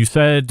 and you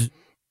said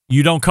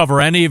you don't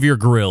cover any of your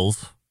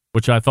grills,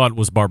 which I thought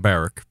was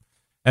barbaric.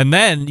 And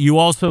then you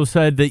also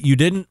said that you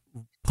didn't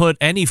put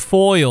any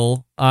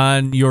foil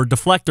on your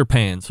deflector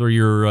pans or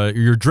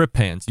your drip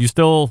pans. You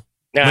still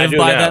live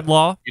by that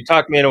law? You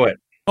talked me into it.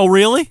 Oh,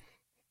 really?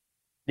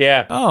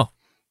 Yeah. Oh.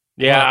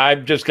 Yeah, Well, I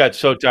just got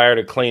so tired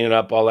of cleaning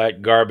up all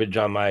that garbage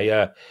on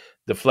my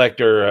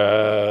deflector,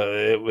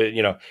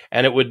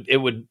 and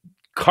it would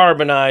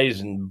carbonize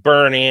and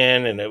burn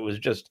in, and it was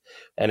just,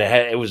 and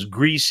it was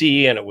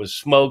greasy and it was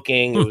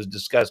smoking. It was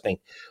disgusting.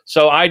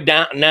 So I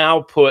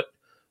now put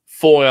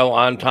foil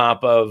on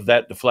top of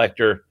that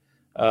deflector,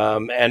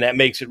 and that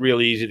makes it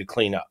really easy to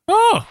clean up.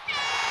 Oh,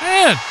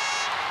 man.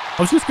 I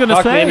was just going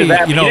to say,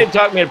 you didn't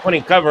talk me into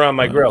putting cover on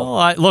my grill.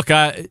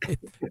 Well,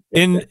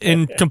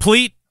 in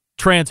complete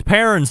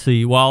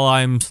transparency, while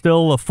I'm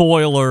still a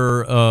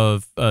foiler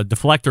of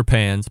deflector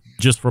pans,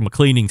 just from a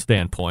cleaning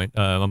standpoint,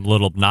 I'm a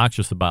little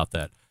obnoxious about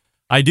that.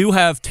 I do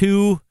have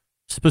the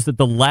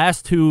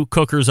last two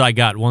cookers I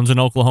got. One's an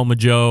Oklahoma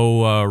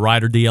Joe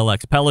Ryder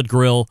DLX pellet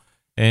grill,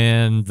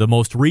 and the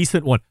most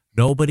recent one.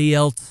 Nobody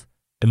else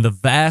in the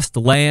vast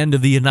land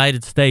of the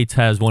United States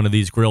has one of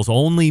these grills.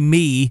 Only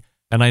me,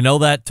 and I know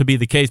that to be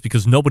the case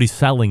because nobody's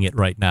selling it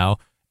right now.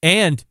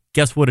 And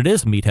guess what it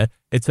is, Meathead?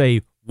 It's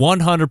a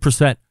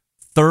 100%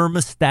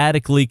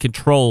 thermostatically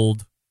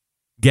controlled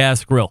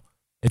gas grill.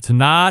 It's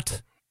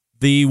not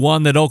the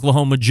one that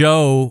Oklahoma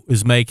Joe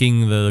is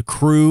making, the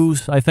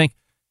Cruise, I think,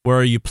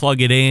 where you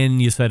plug it in,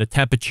 you set a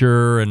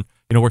temperature, and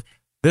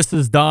this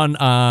is done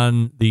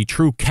on the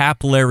true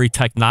capillary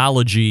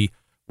technology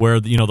where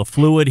the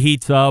fluid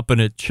heats up and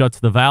it shuts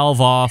the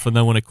valve off, and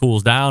then when it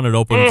cools down, it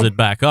opens it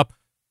back up.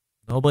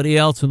 Nobody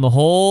else in the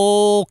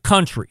whole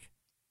country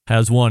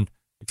has one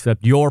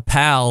except your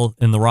pal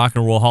in the Rock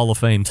and Roll Hall of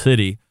Fame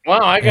city. Wow,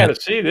 I got to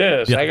see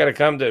this. Yeah. I got to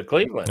come to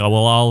Cleveland. Oh,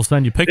 well, I'll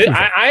send you pictures.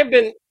 I've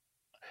been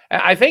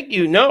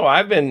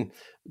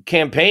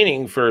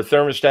campaigning for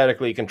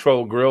thermostatically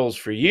controlled grills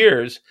for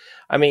years.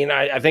 I mean,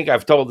 I think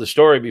I've told the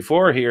story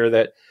before here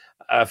that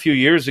a few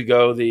years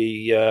ago,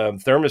 the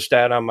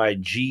thermostat on my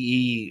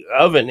GE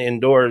oven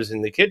indoors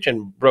in the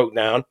kitchen broke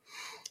down,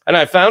 and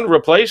I found a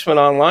replacement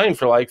online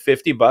for like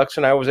 $50,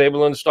 and I was able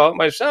to install it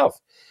myself.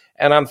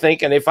 And I'm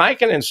thinking, if I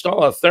can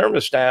install a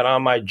thermostat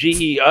on my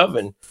GE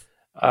oven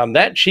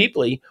that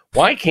cheaply,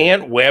 why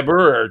can't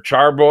Weber or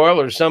Charbroil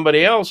or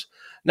somebody else?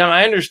 Now,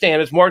 I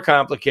understand it's more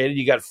complicated.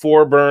 You got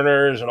 4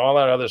 burners and all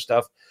that other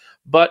stuff.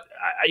 But,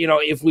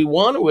 if we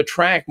want to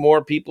attract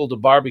more people to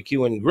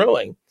barbecue and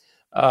grilling,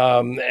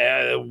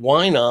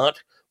 why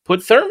not put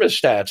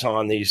thermostats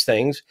on these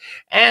things?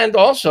 And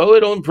also,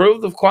 it'll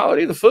improve the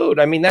quality of the food.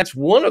 I mean, that's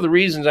one of the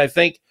reasons I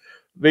think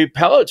the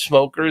pellet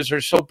smokers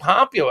are so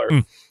popular,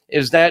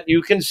 is that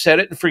you can set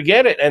it and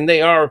forget it. And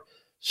they are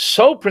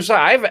so precise.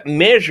 I've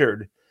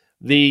measured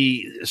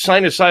the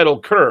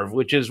sinusoidal curve,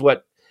 which is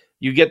what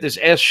you get, this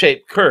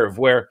S-shaped curve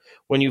where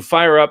when you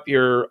fire up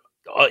your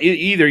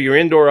either your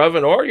indoor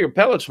oven or your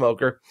pellet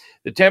smoker,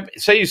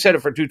 say you set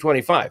it for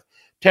 225,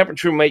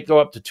 temperature might go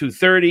up to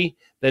 230,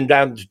 then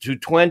down to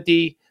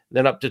 220,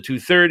 then up to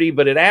 230,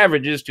 but it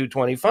averages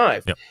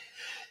 225. Yep.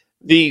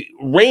 The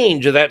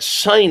range of that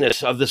sinuses,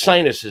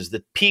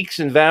 the peaks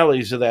and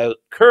valleys of that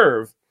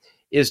curve,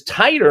 is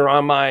tighter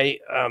on my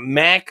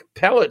Mac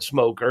pellet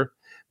smoker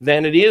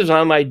than it is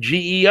on my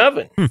GE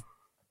oven.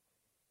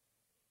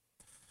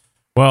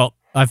 Well,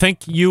 I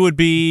think you would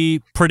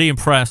be pretty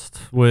impressed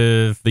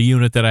with the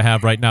unit that I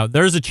have right now.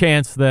 There's a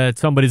chance that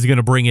somebody's going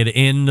to bring it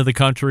into the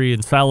country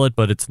and sell it,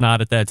 but it's not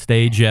at that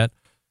stage yet.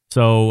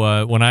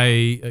 So when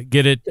I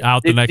get it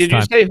out the next time.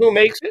 Did you say who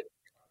makes it?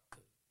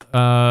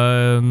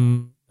 Well,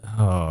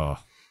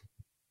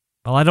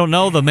 I don't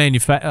know the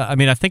manufacturer. I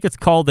mean, I think it's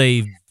called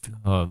a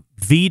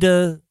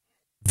Vida,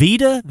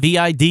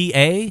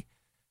 V-I-D-A,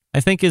 I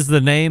think is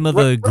the name of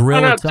the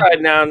grill. Run outside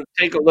now and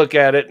take a look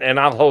at it, and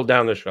I'll hold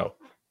down the show.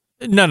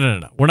 No.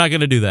 We're not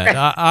going to do that.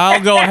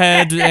 I'll go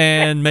ahead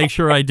and make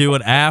sure I do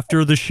it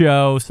after the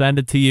show, send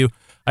it to you.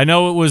 I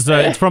know it was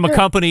it's from a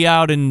company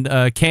out in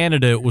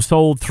Canada. It was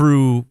sold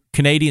through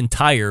Canadian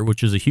Tire,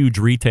 which is a huge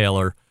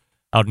retailer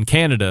out in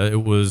Canada.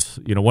 It was,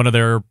 one of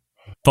their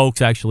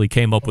folks actually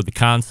came up with the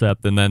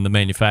concept, and then the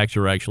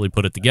manufacturer actually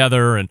put it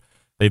together, and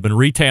they've been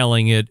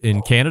retailing it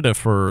in Canada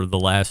for the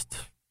last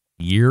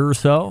year or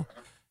so.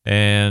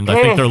 And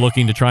I think they're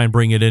looking to try and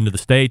bring it into the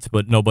States,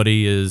 but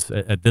nobody is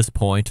at this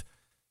point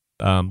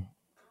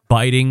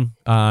biting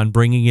on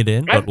bringing it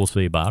in, but we'll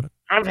see about it.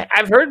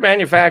 I've heard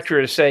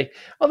manufacturers say,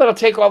 "Oh, that'll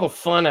take all the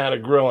fun out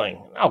of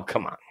grilling." Oh,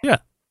 come on. Yeah.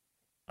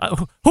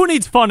 Who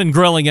needs fun in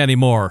grilling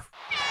anymore?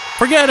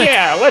 Forget it.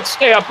 Yeah, let's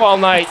stay up all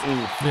night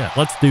and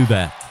let's do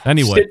that.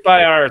 Anyway, sit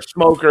by our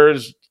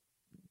smokers,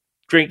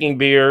 drinking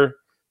beer,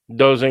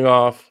 dozing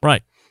off.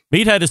 Right.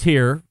 Meathead is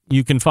here.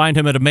 You can find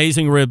him at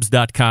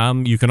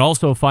AmazingRibs.com. You can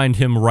also find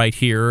him right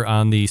here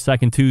on the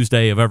second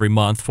Tuesday of every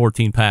month,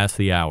 14 past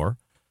the hour.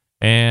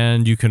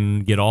 And you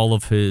can get all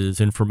of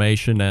his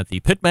information at the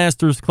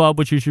Pitmasters Club,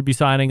 which you should be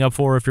signing up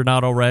for if you're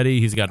not already.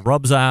 He's got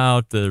Rubs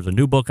out. There's a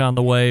new book on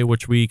the way,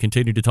 which we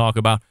continue to talk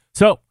about.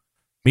 So,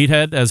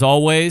 Meathead, as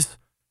always,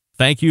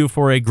 thank you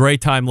for a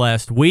great time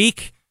last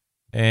week.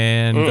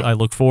 And I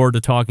look forward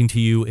to talking to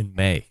you in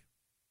May.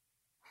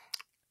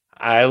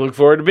 I look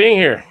forward to being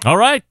here. All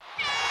right.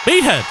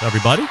 Meathead,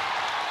 everybody.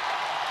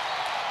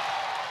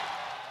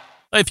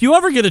 If you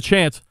ever get a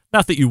chance,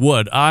 not that you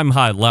would, I'm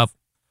high level,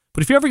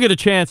 but if you ever get a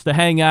chance to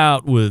hang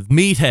out with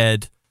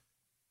Meathead,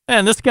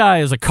 man, this guy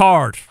is a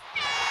card.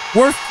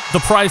 Worth the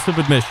price of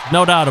admission,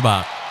 no doubt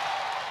about it.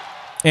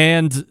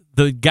 And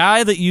the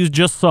guy that you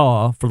just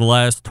saw for the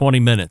last 20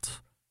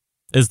 minutes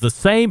is the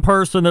same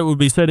person that would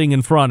be sitting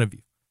in front of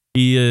you.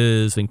 He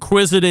is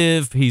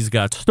inquisitive. He's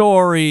got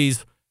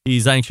stories.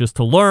 He's anxious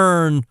to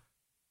learn.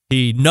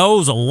 He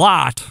knows a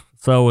lot.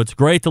 So it's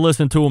great to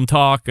listen to him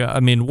talk. I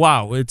mean,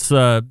 wow. It's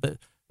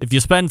if you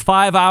spend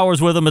 5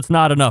 hours with him, it's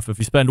not enough. If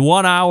you spend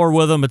 1 hour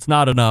with him, it's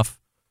not enough.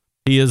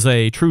 He is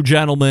a true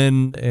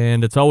gentleman,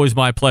 and it's always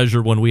my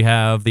pleasure when we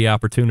have the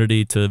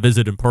opportunity to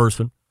visit in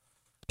person.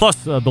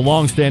 Plus, the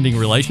long-standing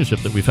relationship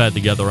that we've had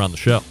together on the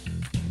show.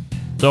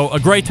 So, a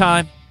great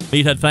time.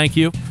 Meathead, thank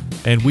you.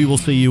 And we will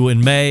see you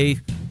in May.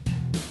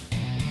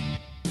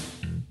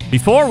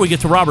 Before we get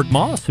to Robert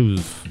Moss,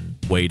 who's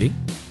waiting,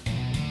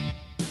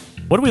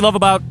 what do we love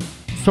about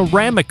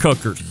ceramic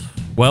cookers?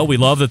 Well, we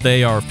love that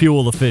they are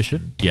fuel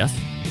efficient. Yes.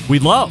 We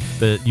love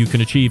that you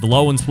can achieve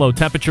low and slow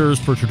temperatures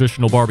for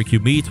traditional barbecue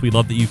meats. We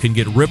love that you can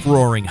get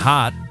rip-roaring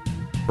hot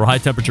for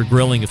high-temperature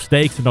grilling of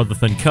steaks and other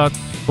thin cuts.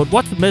 But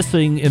what's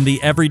missing in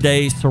the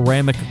everyday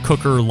ceramic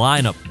cooker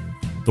lineup?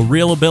 The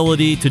real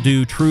ability to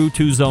do true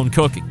two-zone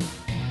cooking.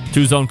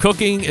 Two-zone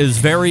cooking is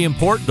very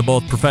important to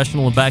both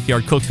professional and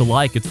backyard cooks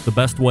alike. It's the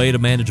best way to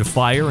manage a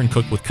fire and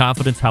cook with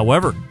confidence.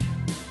 However,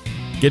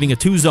 getting a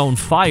two-zone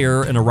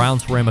fire in a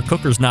round ceramic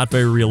cooker is not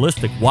very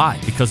realistic. Why?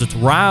 Because it's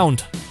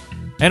round.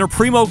 Enter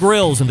Primo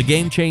Grills in the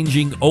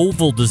game-changing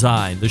oval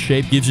design. The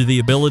shape gives you the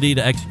ability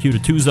to execute a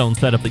two-zone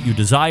setup that you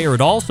desire.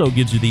 It also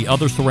gives you the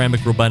other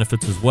ceramic grill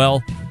benefits as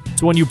well.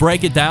 So when you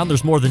break it down,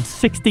 there's more than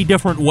 60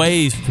 different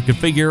ways to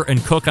configure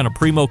and cook on a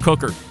Primo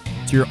cooker.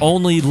 So you're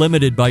only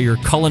limited by your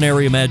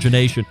culinary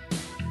imagination.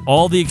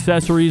 All the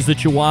accessories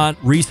that you want.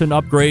 Recent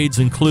upgrades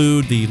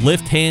include the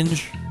lift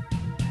hinge.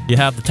 You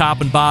have the top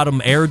and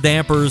bottom air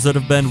dampers that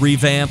have been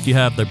revamped. You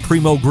have the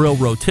Primo Grill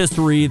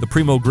rotisserie, the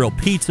Primo Grill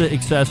pizza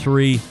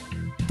accessory,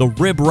 the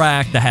rib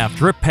rack, the half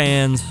drip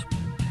pans.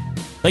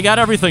 They got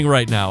everything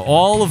right now.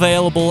 All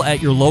available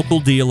at your local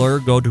dealer.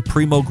 Go to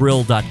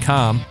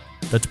primogrill.com.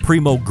 That's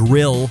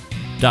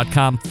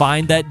primogrill.com.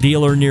 Find that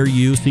dealer near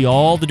you. See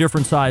all the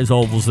different size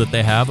ovals that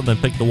they have, and then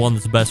pick the one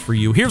that's best for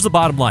you. Here's the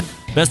bottom line.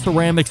 Best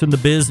ceramics in the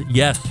biz?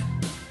 Yes.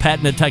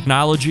 Patented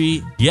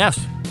technology?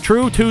 Yes.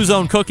 True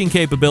two-zone cooking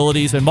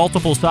capabilities and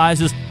multiple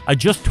sizes? I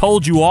just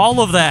told you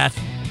all of that.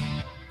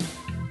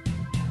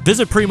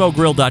 Visit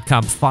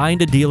primogrill.com,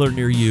 find a dealer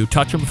near you,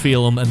 touch them,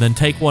 feel them, and then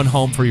take one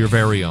home for your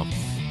very own.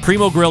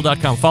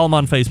 Primogrill.com, follow them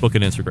on Facebook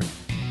and Instagram.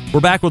 We're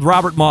back with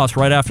Robert Moss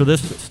right after this.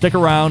 Stick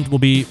around, we'll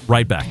be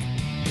right back.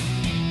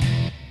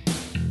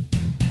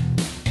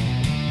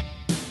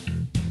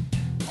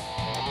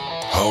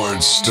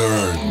 Howard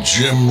Stern,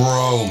 Jim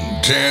Rome,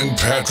 Dan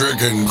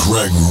Patrick, and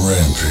Greg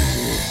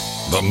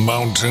Rempe. The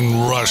Mountain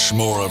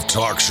Rushmore of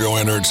talk show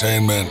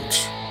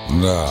entertainment.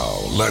 Now,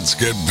 let's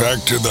get back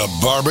to the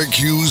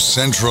Barbecue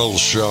Central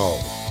Show.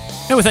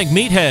 And we thank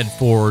Meathead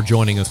for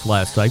joining us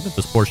last segment.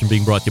 This portion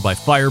being brought to you by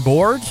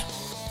Fireboard.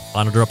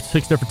 Monitor up to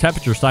 6 different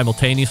temperatures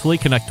simultaneously.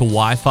 Connect to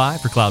Wi-Fi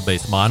for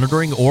cloud-based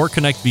monitoring or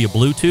connect via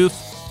Bluetooth.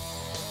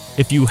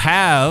 If you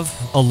have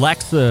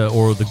Alexa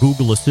or the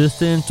Google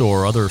Assistant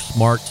or other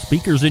smart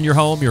speakers in your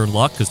home, you're in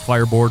luck because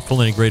Fireboard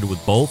fully integrated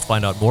with both.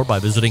 Find out more by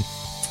visiting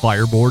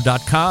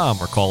fireboard.com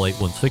or call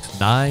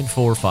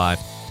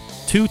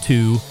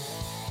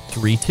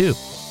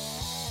 816-945-2232.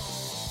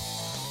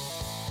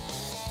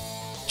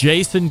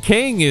 Jason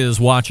King is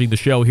watching the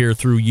show here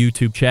through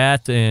YouTube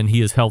chat, and he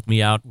has helped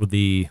me out with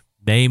the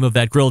name of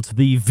that grill. It's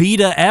the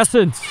Vita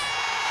Essence.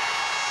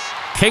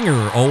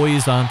 Kinger,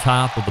 always on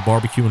top of the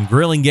barbecue and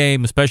grilling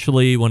game,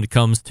 especially when it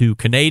comes to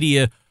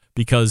Canada,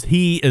 because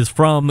he is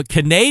from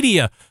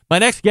Canada. My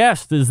next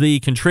guest is the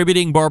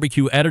contributing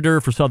barbecue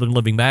editor for Southern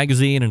Living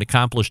Magazine, an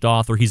accomplished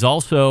author. He's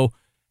also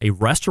a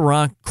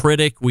restaurant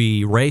critic.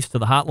 We race to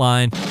the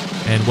hotline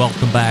and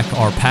welcome back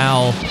our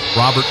pal,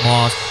 Robert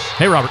Moss.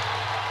 Hey, Robert.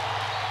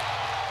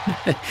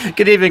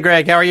 Good evening,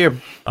 Greg. How are you?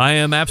 I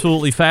am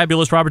absolutely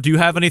fabulous. Robert, do you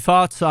have any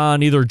thoughts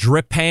on either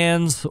drip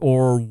pans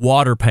or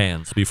water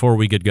pans before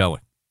we get going?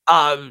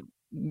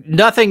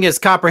 Nothing as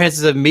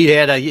comprehensive as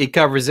Meathead. He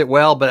covers it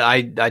well, but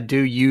I do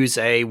use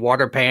a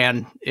water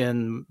pan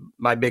in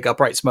my big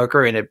upright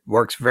smoker, and it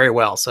works very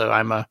well. So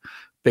I'm a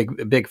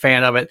big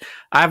fan of it.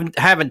 I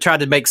haven't tried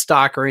to make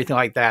stock or anything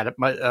like that,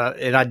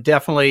 and I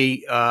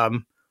definitely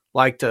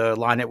like to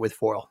line it with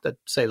foil. That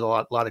saves a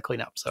lot of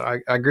cleanup. So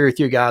I agree with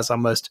you guys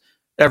on most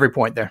every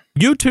point there.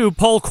 YouTube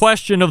poll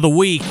question of the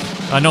week.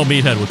 I know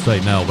Meathead would say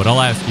no, but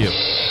I'll ask you.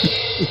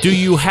 Do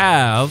you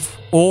have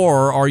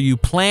or are you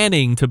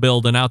planning to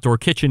build an outdoor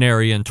kitchen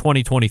area in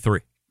 2023?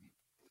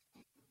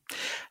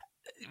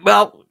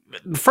 Well,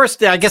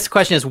 first, I guess the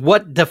question is,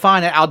 what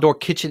define an outdoor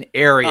kitchen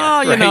area?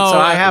 Oh, right? So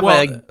I have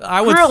a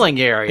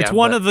grilling area. It's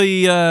one of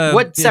the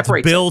what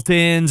separates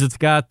built-ins. It's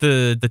got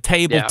the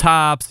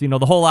tabletops. Yeah.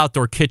 The whole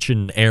outdoor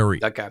kitchen area.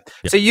 Okay,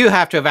 yeah. So you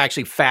have to have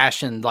actually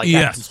fashioned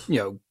yes.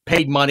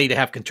 Paid money to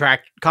have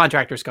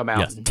contractors come out.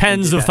 Yes.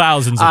 Tens of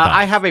thousands of dollars.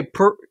 I have a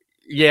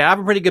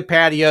pretty good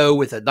patio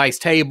with a nice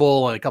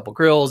table and a couple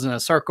grills in a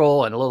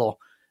circle and a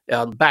little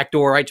back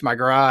door right to my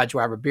garage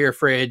where I have a beer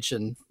fridge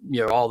and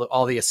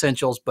all the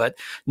essentials, but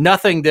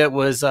nothing that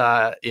was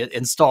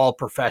installed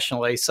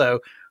professionally. So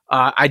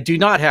I do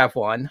not have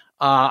one.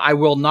 I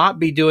will not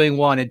be doing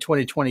one in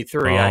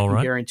 2023. I can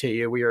right. guarantee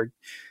you. We are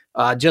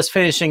just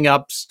finishing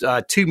up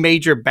 2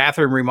 major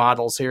bathroom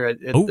remodels here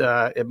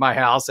at my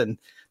house, and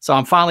so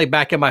I'm finally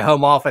back in my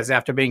home office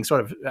after being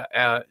sort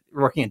of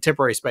working in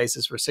temporary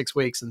spaces for 6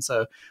 weeks. And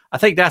so I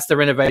think that's the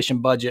renovation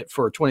budget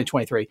for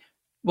 2023.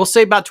 We'll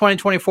see about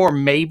 2024,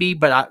 maybe,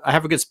 but I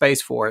have a good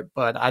space for it.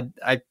 But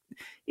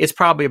it's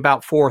probably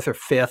about 4th or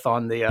 5th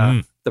on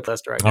the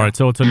list right now. All right,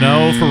 so it's a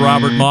no for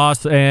Robert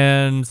Moss,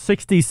 and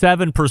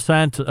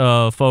 67%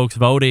 of folks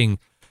voting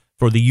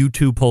for the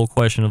YouTube poll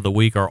question of the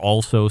week are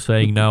also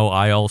saying no.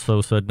 I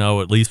also said no,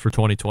 at least for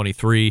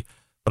 2023.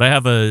 But I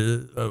have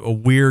a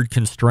weird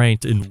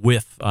constraint in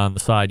width on the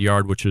side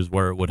yard, which is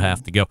where it would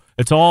have to go.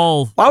 It's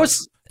all I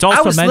was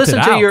cemented listening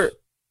out. to your.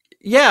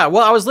 Yeah,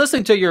 well, I was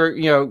listening to your,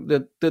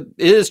 it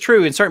is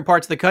true in certain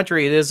parts of the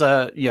country. It is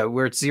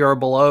where it's 0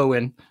 below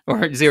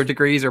or 0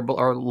 degrees or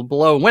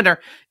below in winter.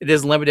 It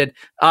is limited.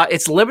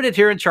 It's limited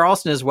here in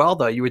Charleston as well,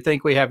 though. You would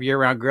think we have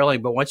year-round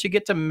grilling, but once you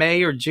get to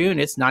May or June,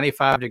 it's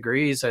 95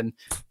 degrees, and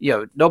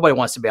nobody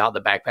wants to be out in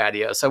the back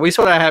patio. So we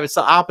sort of have it's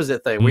the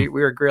opposite thing.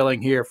 We are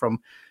grilling here from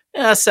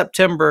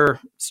September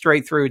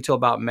straight through till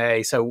about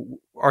May. So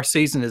our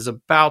season is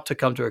about to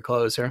come to a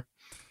close here.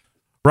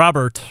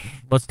 Robert,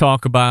 let's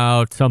talk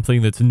about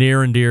something that's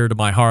near and dear to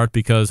my heart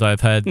because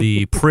I've had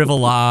the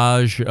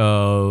privilege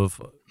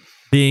of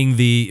being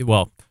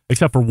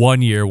except for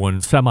 1 year when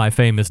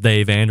semi-famous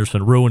Dave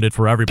Anderson ruined it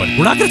for everybody.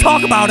 We're not going to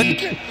talk about it.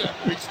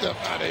 Big stuff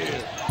out of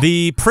here.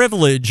 The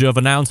privilege of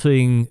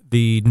announcing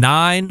the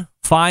 9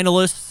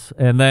 finalists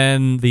and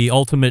then the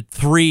ultimate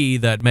 3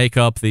 that make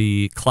up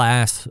the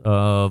class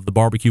of the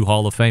Barbecue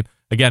Hall of Fame.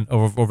 Again,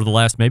 over the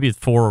last maybe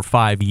 4 or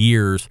 5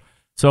 years.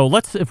 So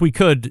let's, if we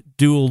could,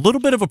 do a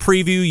little bit of a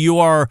preview. You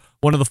are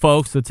one of the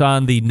folks that's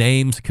on the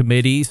names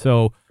committee,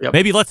 so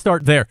maybe let's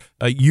start there.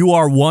 You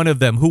are one of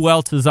them. Who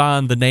else is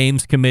on the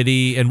names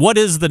committee, and what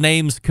is the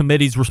names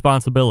committee's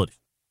responsibility?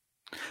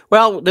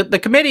 Well, the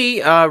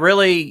committee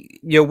really,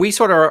 we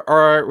sort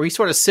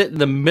of sit in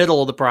the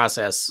middle of the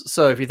process.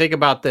 So if you think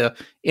about the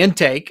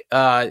intake,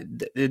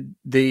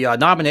 the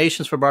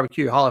nominations for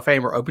Barbecue Hall of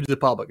Fame are open to the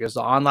public. There's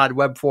an online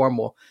web form.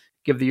 We'll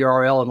give the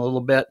URL in a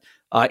little bit.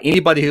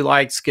 Anybody who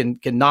likes can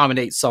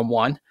nominate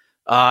someone,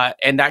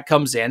 and that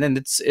comes in, and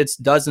it's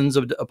dozens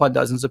upon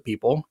dozens of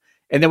people,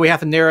 and then we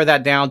have to narrow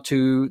that down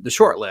to the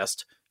short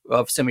list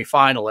of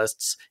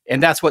semifinalists,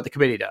 and that's what the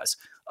committee does.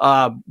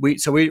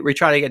 We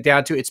try to get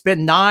down to. It's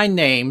been 9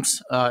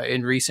 names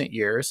in recent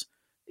years.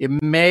 It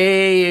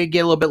may get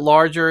a little bit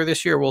larger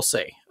this year. We'll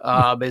see.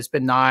 But it's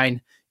been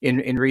 9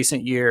 in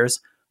recent years.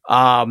 Do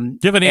you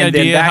have any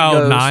idea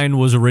how 9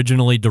 was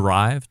originally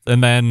derived,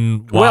 and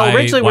then why? Well,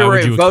 originally why we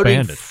would were you voting.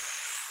 expand it?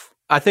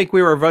 I think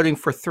we were voting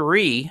for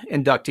 3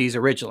 inductees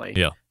originally.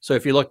 Yeah. So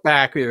if you look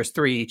back, there was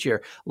 3 each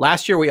year.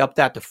 Last year we upped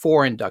that to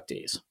 4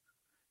 inductees,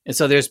 and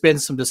so there's been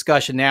some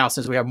discussion now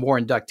since we have more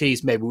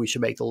inductees. Maybe we should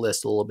make the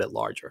list a little bit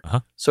larger.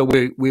 So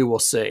we will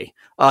see.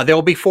 There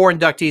will be 4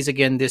 inductees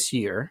again this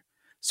year.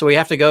 So we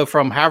have to go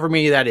from however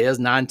many that is,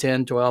 9,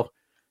 10, 12,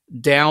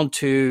 down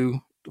to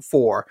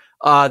 4.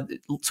 Sort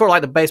of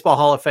like the Baseball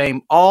Hall of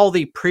Fame, all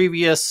the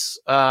previous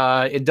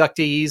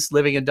inductees,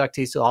 living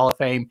inductees to the Hall of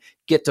Fame,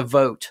 get to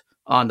vote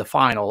on the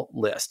final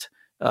list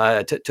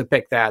to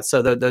pick that.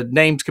 So the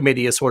names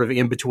committee is sort of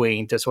in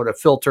between to sort of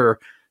filter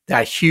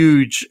that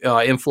huge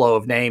inflow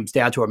of names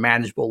down to a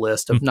manageable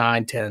list of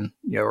 9, 10,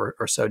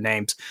 or so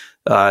names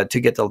to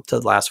get to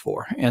the last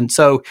 4. And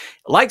so,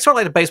 sort of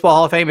like the Baseball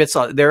Hall of Fame,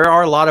 there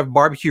are a lot of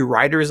barbecue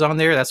writers on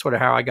there. That's sort of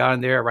how I got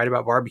in there. I write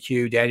about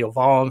barbecue. Daniel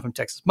Vaughn from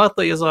Texas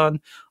Monthly is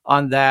on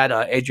that.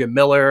 Adrian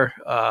Miller,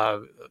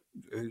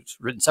 who's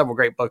written several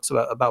great books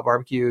about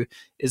barbecue,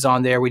 is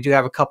on there. We do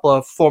have a couple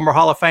of former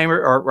Hall of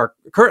Famers or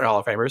current Hall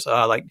of Famers,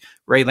 like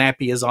Ray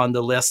Lampe is on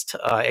the list.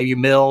 A.U.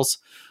 Mills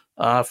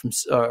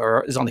is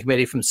on the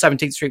committee from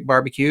 17th Street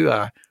Barbecue.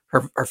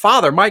 Her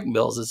father, Mike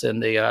Mills, is in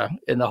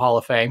the Hall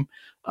of Fame.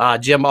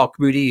 Jim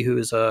Al-Qamoudi, who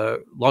is a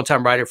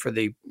longtime writer for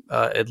the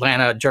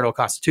Atlanta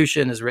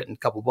Journal-Constitution, has written a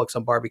couple of books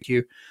on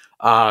barbecue,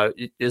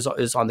 is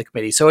on the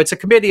committee. So it's a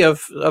committee of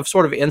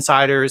sort of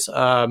insiders,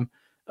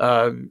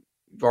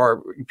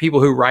 or people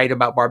who write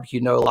about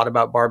barbecue, know a lot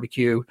about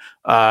barbecue,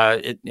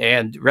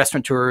 and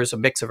restaurateurs, a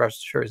mix of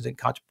restaurateurs and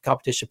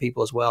competition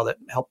people as well that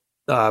help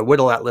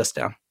whittle that list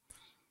down.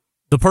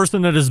 The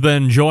person that has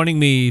been joining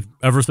me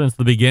ever since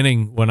the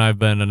beginning when I've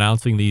been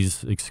announcing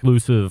these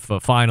exclusive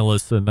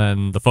finalists, and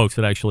then the folks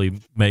that actually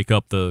make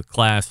up the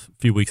class a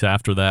few weeks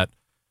after that,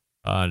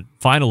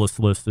 finalist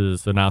list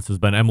is announced, has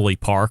been Emily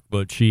Park,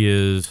 but she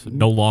is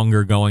no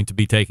longer going to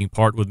be taking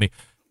part with me.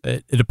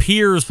 It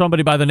appears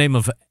somebody by the name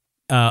of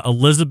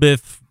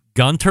Elizabeth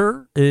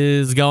Gunter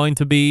is going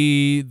to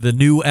be the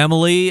new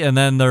Emily, and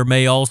then there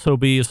may also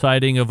be a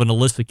sighting of an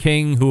Alyssa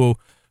King, who,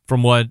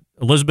 from what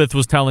Elizabeth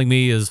was telling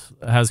me,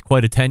 has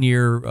quite a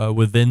tenure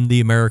within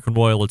the American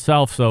Royal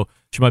itself, so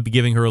she might be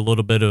giving her a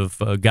little bit of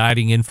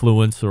guiding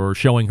influence or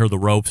showing her the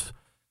ropes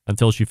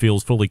until she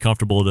feels fully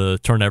comfortable to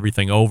turn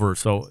everything over.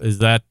 So is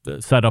that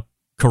setup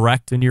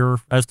correct in your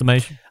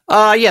estimation?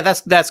 Yeah,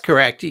 that's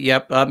correct.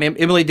 Yep.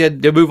 Emily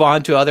did move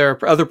on to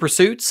other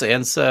pursuits,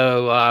 and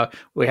so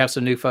we have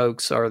some new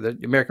folks, or the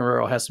American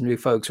Rural has some new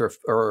folks who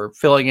are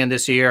filling in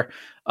this year.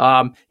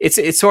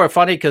 It's sort of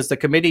funny because the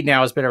committee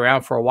now has been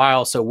around for a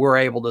while, so we're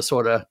able to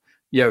sort of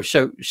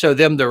show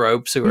them the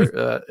ropes who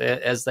are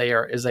as they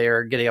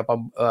are getting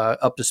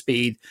up to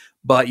speed.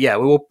 But yeah,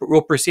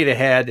 we'll proceed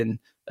ahead, and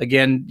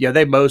again,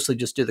 they mostly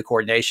just do the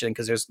coordination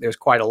because there's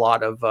quite a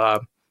lot of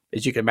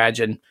as you can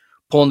imagine,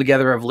 pulling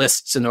together of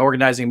lists and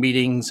organizing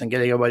meetings and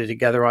getting everybody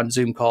together on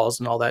Zoom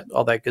calls and all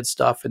that good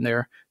stuff. And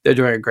they're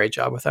doing a great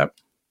job with that.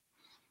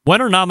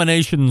 When are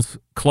nominations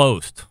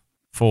closed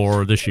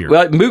for this year?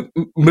 Well,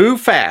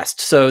 move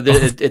fast. So at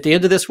the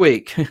end of this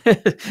week,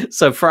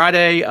 so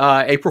Friday,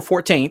 April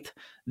 14th,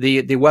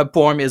 the web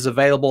form is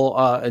available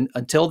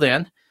until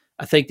then.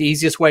 I think the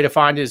easiest way to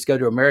find it is go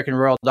to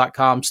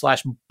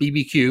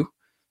AmericanRural.com/BBQ,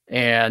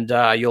 and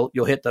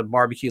you'll hit the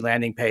barbecue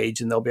landing page,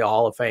 and there'll be a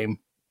Hall of Fame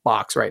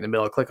box right in the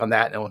middle. Click on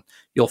that, and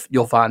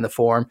you'll find the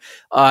form.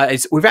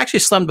 We've actually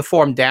slimmed the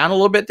form down a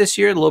little bit this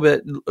year,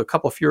 a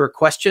couple fewer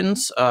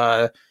questions.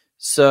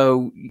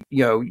 So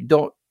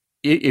don't.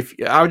 If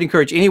I would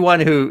encourage anyone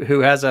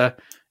who has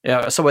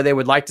someone they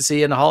would like to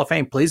see in the Hall of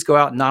Fame, please go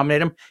out and nominate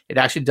them. It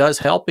actually does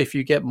help if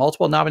you get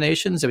multiple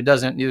nominations. If it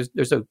doesn't,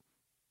 there's no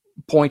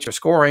points or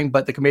scoring,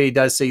 but the committee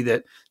does see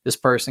that this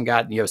person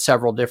got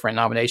several different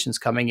nominations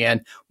coming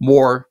in,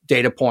 more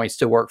data points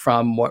to work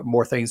from,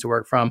 more things to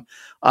work from.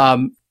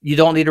 You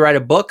don't need to write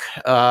a book,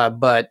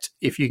 but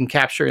if you can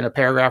capture in a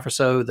paragraph or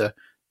so the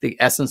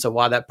essence of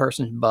why that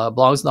person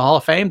belongs in the Hall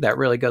of Fame, that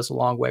really goes a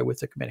long way with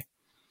the committee.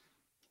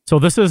 So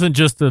this isn't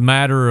just a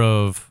matter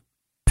of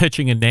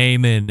pitching a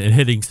name and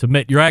hitting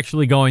submit. You're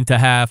actually going to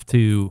have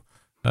to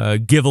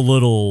give a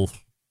little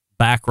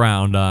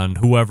background on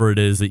whoever it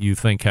is that you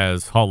think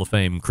has Hall of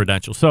Fame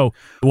credentials. So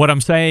what I'm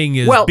saying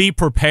is be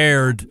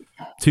prepared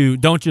to,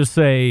 don't just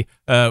say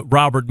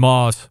Robert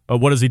Moss,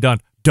 what has he done?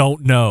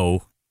 Don't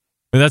know.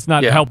 And that's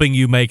not helping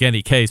you make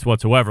any case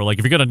whatsoever. Like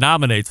if you're going to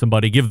nominate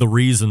somebody, give the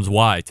reasons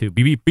why too.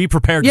 Be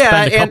prepared to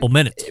spend a couple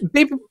minutes.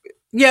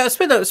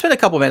 Spend a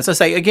couple minutes. Let's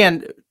say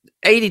again,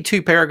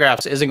 82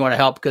 paragraphs isn't going to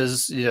help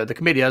because the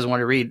committee doesn't want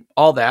to read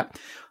all that.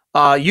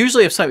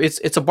 Usually, if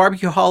it's a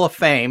barbecue Hall of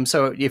Fame,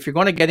 so if you're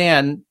going to get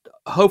in,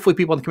 hopefully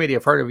people in the committee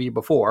have heard of you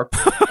before.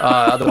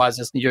 Otherwise,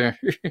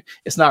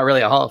 it's not really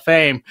a Hall of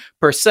Fame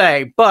per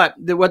se. But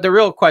what the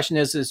real question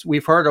is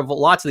we've heard of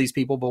lots of these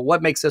people, but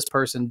what makes this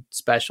person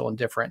special and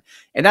different?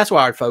 And that's what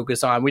I'd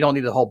focus on. We don't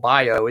need the whole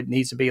bio. It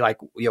needs to be like,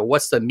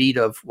 what's the meat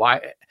of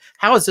why?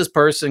 How has this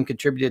person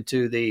contributed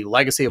to the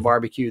legacy of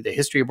barbecue, the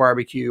history of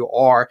barbecue,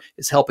 or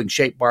is helping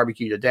shape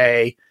barbecue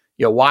today?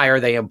 Why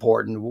are they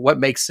important? What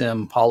makes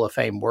them Hall of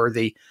Fame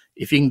worthy?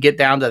 If you can get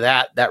down to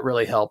that, that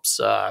really helps.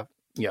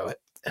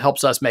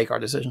 Helps us make our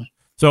decision.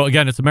 So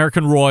again, it's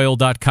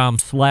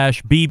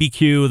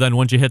AmericanRoyal.com/BBQ. Then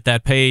once you hit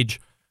that page,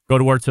 go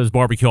to where it says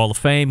Barbecue Hall of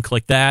Fame,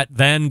 click that.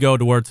 Then go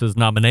to where it says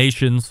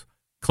nominations,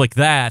 click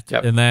that,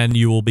 and then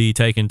you will be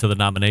taken to the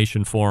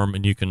nomination form,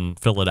 and you can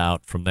fill it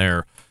out from there.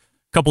 A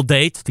couple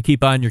dates to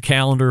keep on your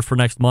calendar for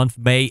next month.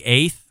 May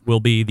 8th will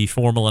be the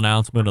formal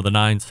announcement of the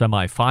 9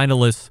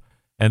 semifinalists,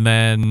 and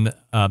then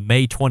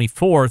May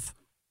 24th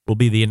will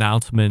be the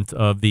announcement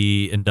of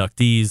the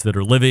inductees that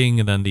are living,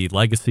 and then the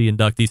legacy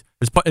inductees.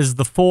 Is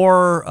the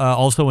 4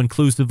 also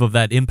inclusive of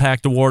that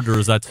Impact Award, or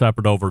is that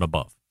separate over and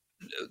above?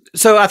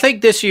 So I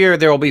think this year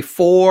there will be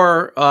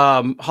 4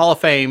 Hall of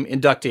Fame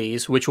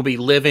inductees, which will be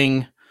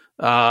living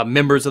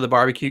members of the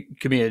barbecue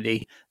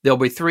community. There'll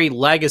be 3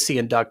 legacy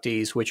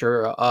inductees, which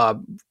are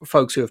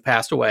folks who have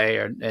passed away,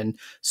 and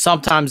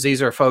sometimes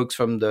these are folks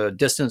from the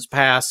distant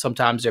past.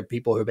 Sometimes they're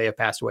people who may have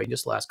passed away in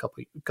just the last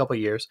couple of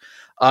years.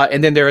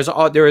 And then there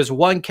is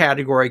one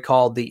category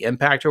called the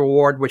Impact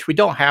Award, which we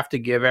don't have to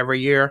give every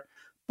year,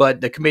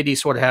 but the committee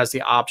sort of has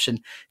the option.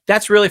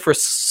 That's really for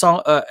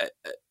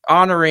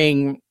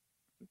honoring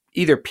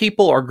either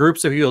people or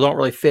groups of people who don't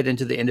really fit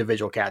into the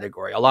individual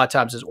category. A lot of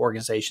times it's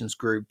organizations,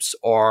 groups,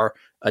 or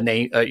a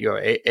name,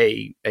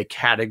 a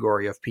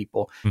category of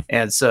people.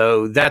 And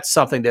so that's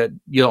something that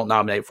you don't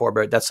nominate for,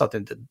 but that's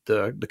something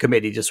that the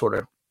committee just sort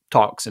of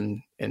talks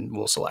and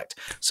will select.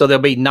 So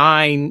there'll be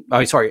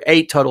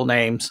 8 total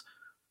names,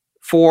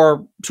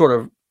 4 sort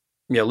of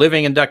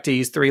living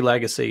inductees, 3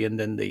 legacy, and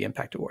then the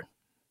Impact Award.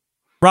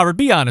 Robert,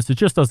 be honest. It's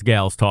just us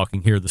gals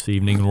talking here this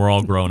evening, and we're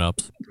all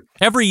grown-ups.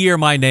 Every year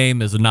my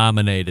name is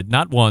nominated,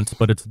 not once,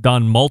 but it's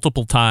done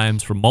multiple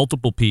times from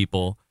multiple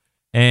people,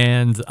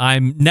 and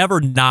I'm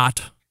never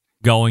not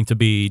going to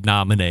be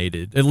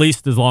nominated, at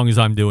least as long as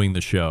I'm doing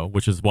the show,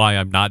 which is why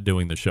I'm not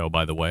doing the show,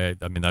 by the way.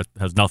 I mean, that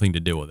has nothing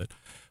to do with it.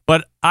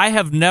 But I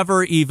have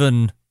never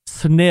even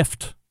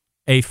sniffed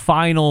a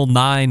final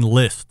 9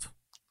 list.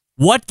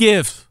 What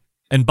gives?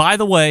 And by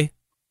the way,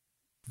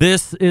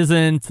 this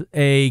isn't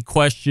a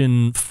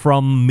question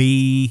from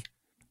me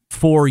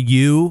for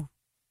you.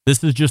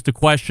 This is just a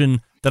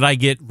question that I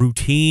get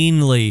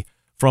routinely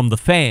from the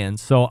fans.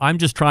 So I'm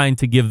just trying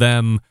to give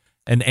them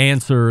an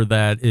answer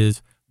that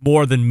is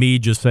more than me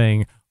just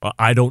saying,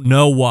 I don't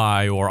know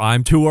why, or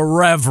I'm too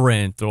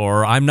irreverent,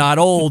 or I'm not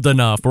old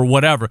enough, or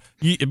whatever.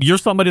 You're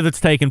somebody that's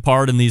taken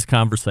part in these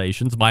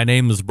conversations. My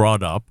name is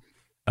brought up.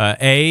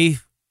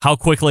 How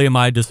quickly am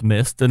I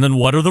dismissed? And then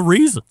what are the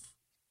reasons?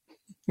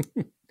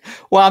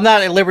 Well, I'm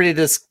not at liberty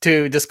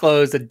to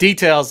disclose the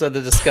details of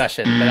the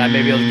discussion, but I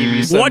may be able to give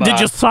you some. What, did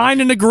you sign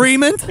an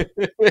agreement?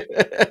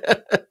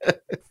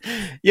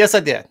 Yes, I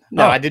did.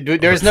 No, I did.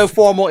 There is no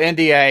formal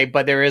NDA,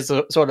 but there is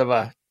a sort of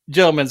a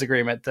gentleman's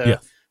agreement to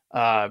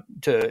try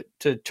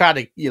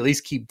to at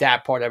least keep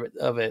that part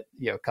of it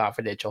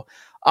confidential.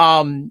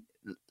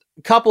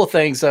 Couple of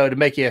things though to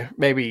make you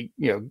maybe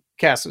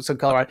cast some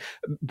color on it.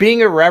 Being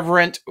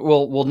irreverent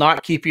will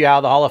not keep you out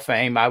of the Hall of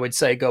Fame. I would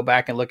say go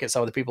back and look at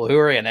some of the people who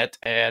are in it,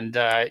 and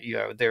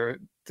they're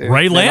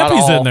Ray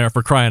Lampy's in there,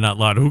 for crying out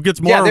loud. Who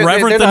gets more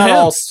irreverent than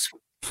him?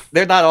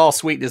 They're not all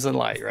sweetness and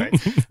light,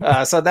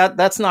 right? So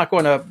that's not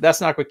going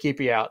to keep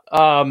you out.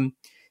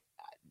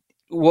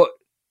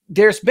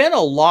 There's been a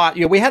lot.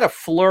 We had a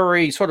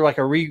flurry, sort of like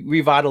a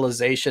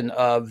revitalization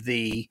of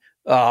the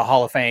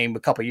Hall of Fame a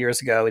couple of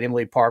years ago, and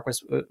Emily Park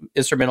was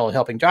instrumental in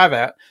helping drive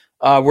that.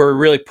 Where we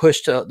really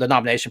pushed the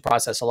nomination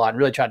process a lot and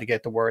really tried to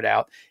get the word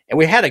out. And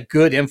we had a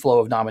good inflow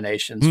of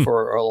nominations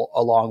for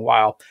a long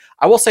while.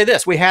 I will say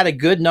this: we had a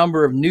good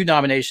number of new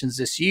nominations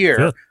this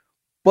year,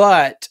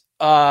 but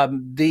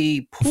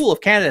the pool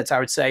of candidates, I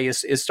would say,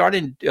 is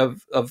starting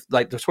of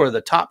like the sort of the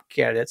top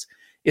candidates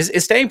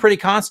is staying pretty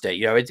constant.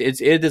 It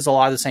is a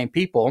lot of the same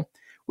people.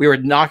 We were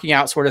knocking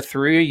out sort of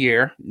 3 a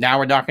year. Now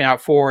we're knocking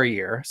out 4 a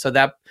year. So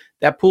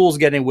that pool's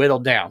getting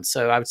whittled down.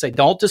 So I would say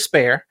don't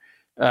despair.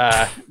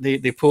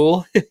 The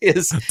pool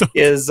is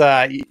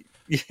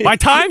my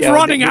time's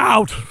running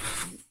out.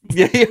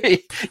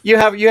 You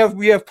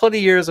have plenty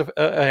of years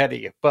ahead of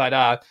you,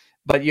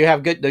 but you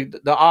have good.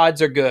 The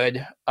odds are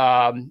good,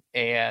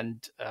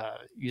 and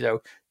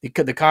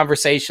the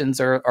conversations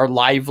are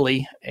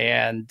lively,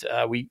 and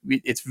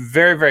it's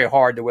very, very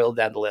hard to whittle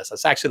down the list.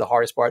 That's actually the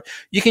hardest part.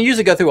 You can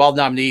usually go through all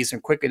the nominees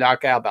and quickly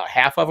knock out about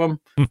half of them,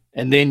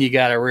 and then you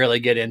got to really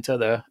get into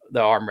the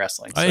arm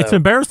wrestling. So, it's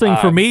embarrassing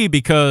for me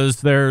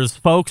because there's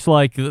folks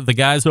like the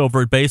guys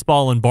over at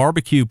Baseball and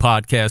Barbecue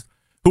podcast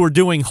who are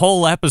doing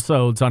whole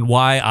episodes on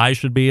why I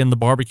should be in the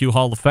Barbecue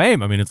Hall of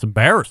Fame. I mean, it's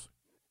embarrassing.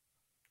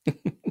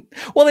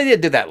 Well, they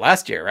did do that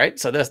last year, right?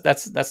 So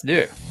that's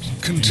new.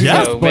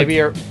 Yeah, so maybe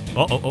you're.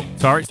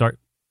 Sorry.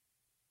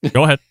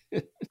 Go ahead.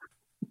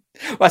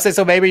 Well, I say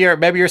so. Maybe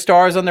your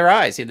stars on the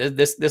rise.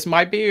 This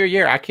might be your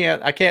year. I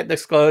can't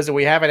disclose, and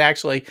we haven't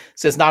actually,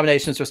 since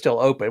nominations are still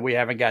open, we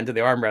haven't gotten to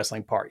the arm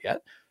wrestling part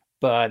yet.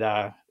 But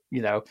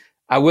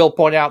I will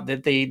point out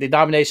that the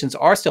nominations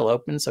are still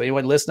open. So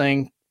anyone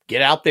listening,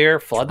 get out there,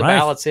 flood the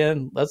ballots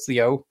in. Let's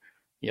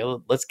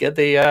let's get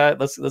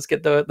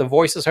the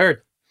voices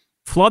heard.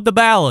 Flood the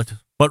ballot,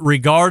 but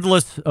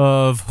regardless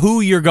of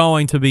who you're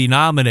going to be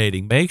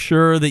nominating, make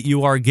sure that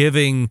you are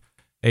giving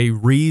a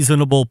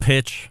reasonable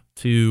pitch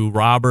to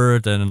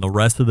Robert and the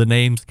rest of the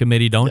names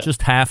committee. Don't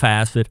just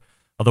half-ass it.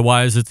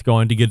 Otherwise, it's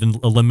going to get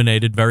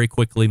eliminated very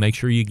quickly. Make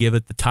sure you give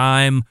it the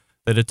time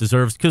that it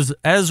deserves. Because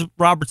as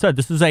Robert said,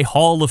 this is a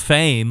Hall of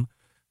Fame.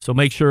 So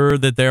make sure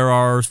that there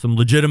are some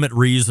legitimate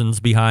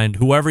reasons behind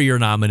whoever you're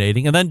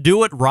nominating. And then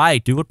do it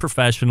right. Do it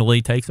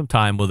professionally. Take some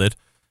time with it.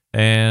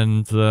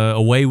 And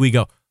away we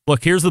go.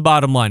 Look, here's the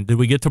bottom line. Did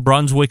we get to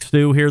Brunswick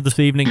Stew here this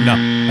evening? No.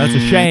 That's a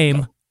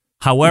shame.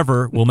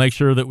 However, we'll make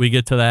sure that we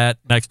get to that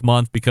next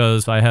month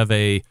because I have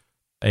a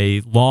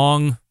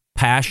long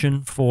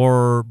passion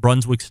for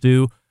Brunswick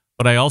Stew.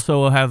 But I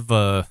also have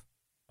a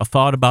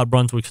thought about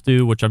Brunswick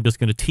Stew, which I'm just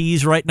going to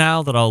tease right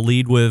now that I'll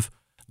lead with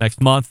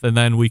next month. And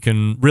then we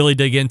can really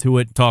dig into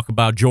it and talk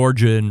about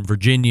Georgia and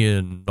Virginia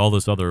and all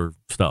this other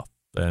stuff.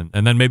 And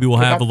then maybe we'll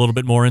have a little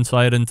bit more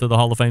insight into the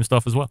Hall of Fame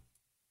stuff as well.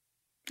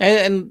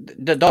 And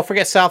don't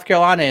forget South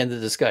Carolina in the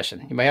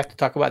discussion. You may have to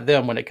talk about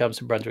them when it comes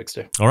to Brunswick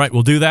Stew. All right,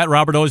 we'll do that.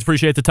 Robert, always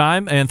appreciate the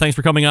time, and thanks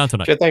for coming on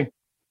tonight. Sure thing.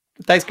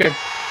 Thanks, Greg.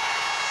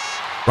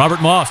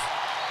 Robert Moss,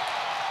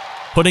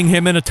 putting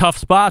him in a tough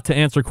spot to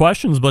answer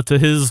questions, but to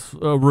his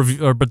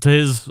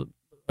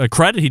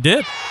credit, he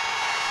did.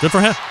 Good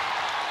for him.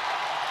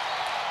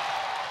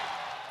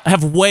 I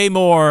have way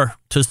more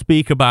to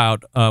speak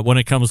about when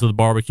it comes to the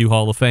Barbecue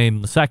Hall of Fame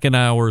in the second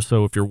hour,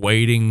 so if you're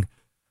waiting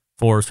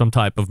for some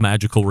type of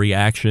magical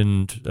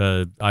reaction,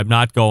 I'm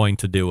not going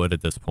to do it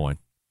at this point.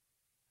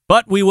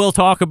 But we will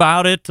talk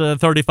about it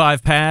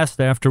 35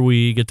 past after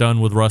we get done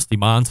with Rusty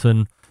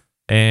Monson.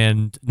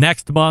 And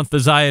next month,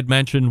 as I had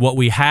mentioned, what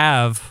we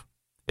have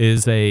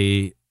is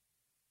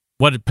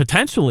what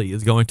potentially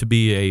is going to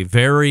be a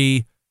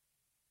very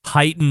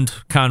heightened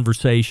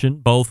conversation,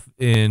 both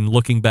in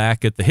looking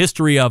back at the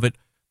history of it,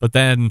 but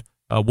then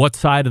what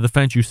side of the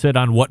fence you sit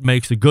on, what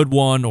makes a good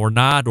one or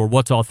not, or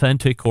what's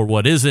authentic or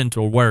what isn't,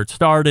 or where it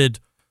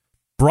started.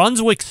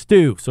 Brunswick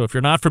Stew. So if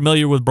you're not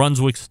familiar with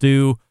Brunswick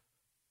Stew,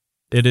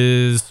 it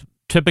is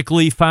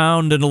typically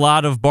found in a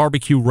lot of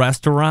barbecue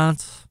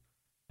restaurants,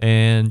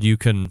 and you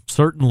can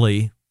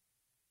certainly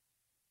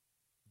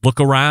look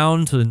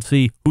around and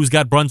see who's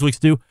got Brunswick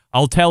Stew.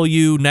 I'll tell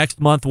you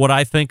next month what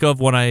I think of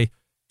when I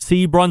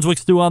see Brunswick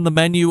stew on the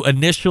menu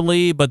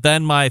initially, but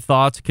then my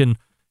thoughts can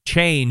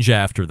change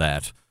after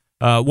that.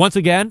 Once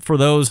again, for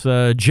those,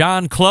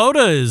 John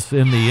Clota is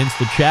in the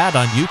instant chat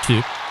on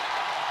YouTube,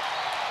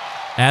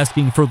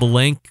 asking for the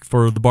link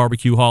for the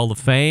Barbecue Hall of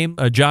Fame.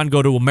 John,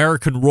 go to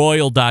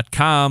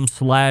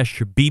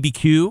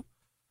AmericanRoyal.com/BBQ,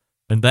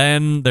 and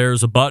then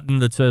there's a button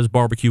that says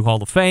Barbecue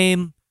Hall of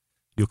Fame.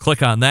 You'll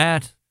click on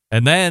that,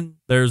 and then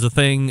there's a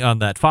thing on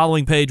that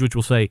following page which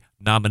will say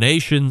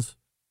nominations.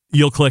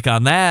 You'll click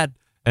on that,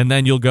 and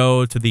then you'll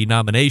go to the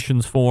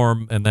nominations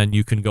form, and then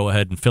you can go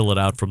ahead and fill it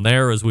out from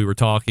there, as we were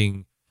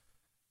talking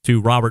to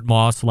Robert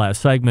Moss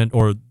last segment,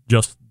 or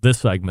just this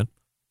segment.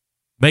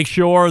 Make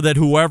sure that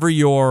whoever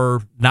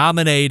you're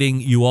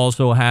nominating, you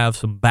also have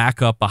some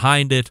backup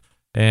behind it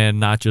and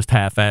not just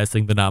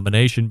half-assing the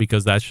nomination,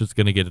 because that's just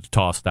going to get it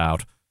tossed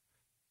out.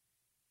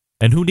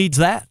 And who needs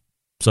that?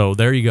 So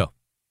there you go.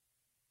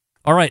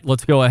 All right,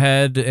 let's go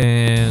ahead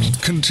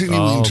and...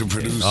 Continuing to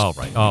produce... All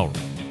right.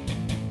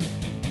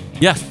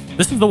 Yes,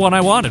 this is the one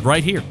I wanted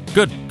right here.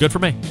 Good for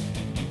me.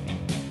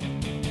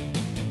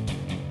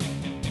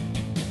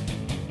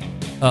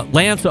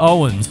 Lance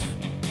Owens,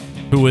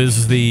 who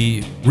is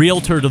the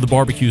realtor to the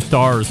Barbecue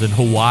Stars in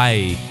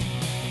Hawaii,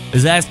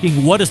 is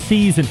asking, what a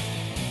season.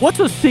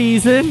 What's a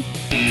season?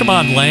 Come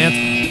on, Lance.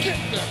 Get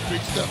that big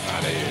stuff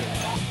out of here.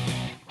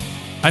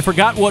 I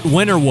forgot what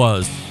winter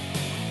was,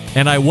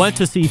 and I went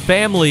to see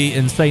family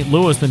in St.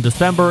 Louis in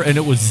December, and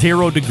it was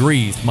 0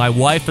 degrees. My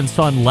wife and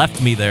son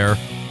left me there,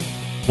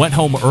 went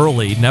home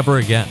early, never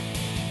again.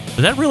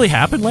 Did that really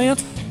happen,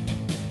 Lance?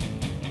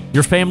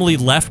 Your family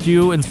left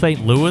you in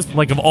St. Louis?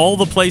 Like, of all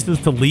the places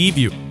to leave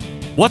you,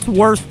 what's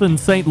worse than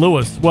St.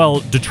 Louis? Well,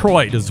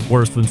 Detroit is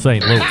worse than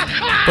St. Louis.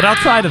 But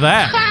outside of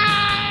that,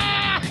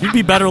 you'd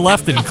be better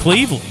left in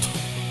Cleveland.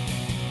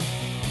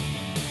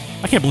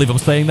 I can't believe I'm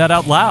saying that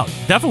out loud.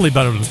 Definitely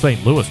better than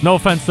St. Louis. No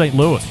offense, St.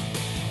 Louis.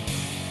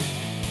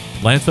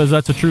 Lance says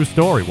that's a true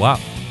story.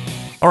 Wow.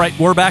 All right,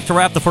 we're back to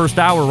wrap the first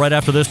hour right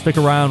after this. Stick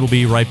around. We'll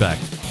be right back.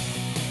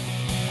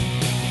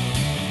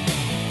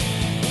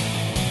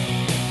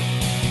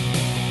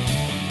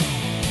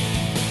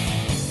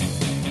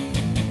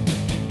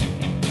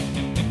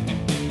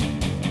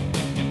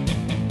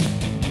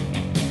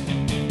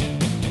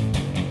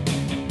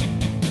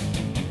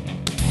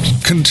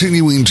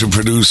 Continuing to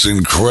produce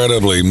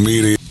incredibly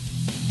meaty. It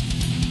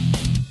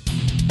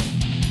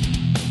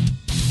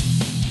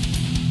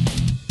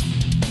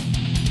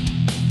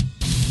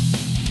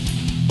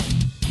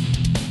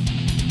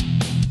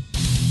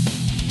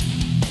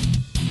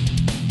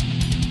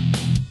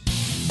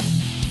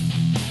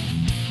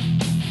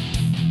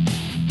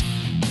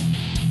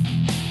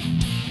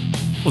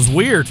was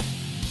weird.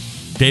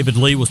 David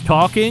Lee was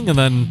talking, and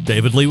then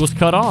David Lee was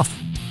cut off.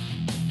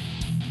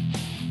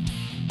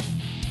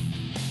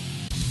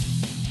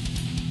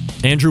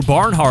 Andrew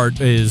Barnhart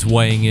is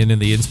weighing in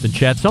the instant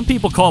chat. Some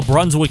people call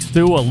Brunswick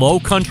stew a low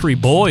country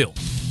boil.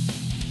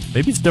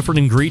 Maybe it's different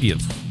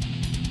ingredients.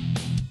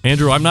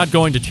 Andrew, I'm not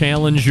going to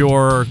challenge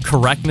your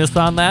correctness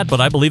on that,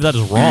 but I believe that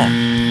is wrong.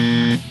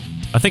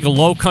 I think a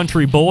low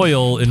country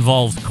boil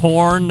involves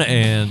corn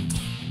and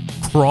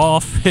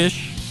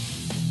crawfish.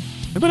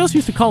 Anybody else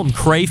used to call them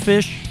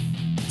crayfish?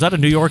 Is that a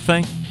New York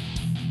thing?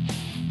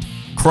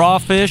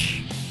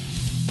 Crawfish,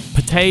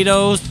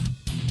 potatoes,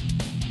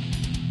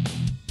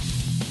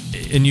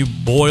 and you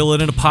boil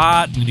it in a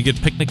pot, and you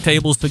get picnic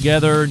tables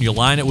together, and you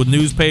line it with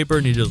newspaper,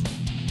 and you just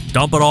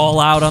dump it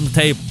all out on the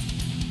table.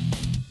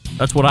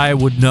 That's what I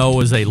would know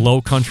as a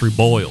low country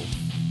boil.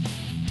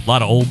 A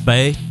lot of Old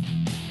Bay.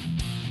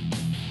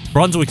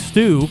 Brunswick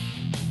stew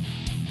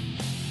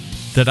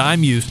that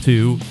I'm used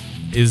to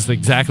is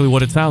exactly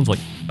what it sounds like.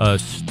 A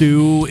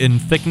stew in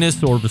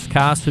thickness or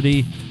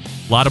viscosity.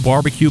 A lot of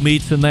barbecue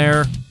meats in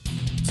there.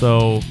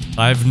 So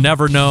I've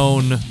never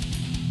known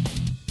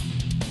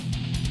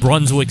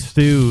Brunswick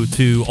stew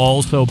to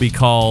also be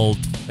called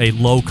a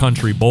low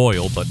country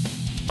boil, but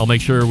I'll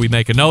make sure we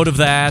make a note of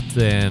that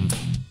and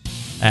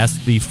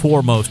ask the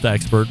foremost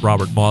expert,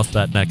 Robert Moss,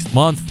 that next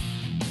month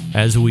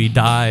as we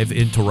dive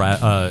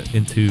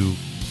into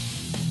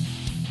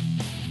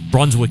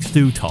Brunswick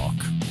stew talk.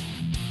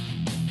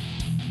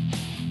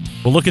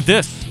 Well, look at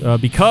this.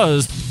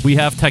 Because we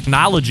have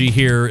technology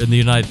here in the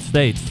United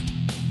States,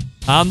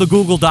 on the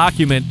Google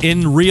document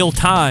in real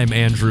time,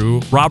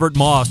 Andrew, Robert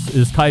Moss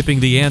is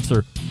typing the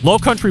answer. Low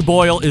country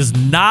boil is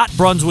not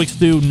Brunswick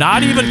stew,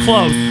 not even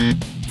close.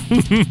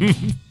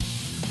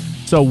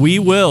 So we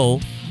will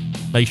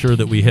make sure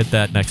that we hit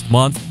that next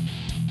month.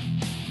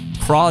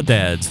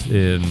 Crawdads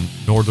in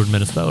northern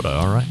Minnesota,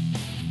 all right?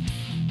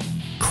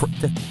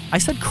 I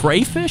said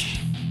crayfish?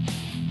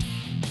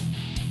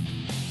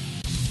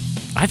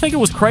 I think it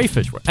was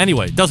crayfish.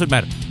 Anyway, it doesn't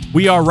matter.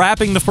 We are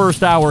wrapping the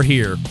first hour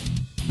here.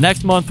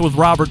 Next month with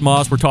Robert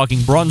Moss, we're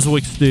talking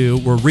Brunswick stew.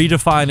 We're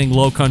redefining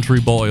low country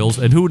boils,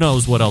 and who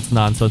knows what else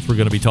nonsense we're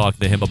going to be talking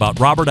to him about.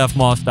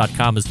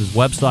 RobertFMoss.com is his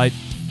website.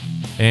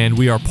 And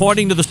we are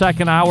pointing to the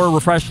second hour,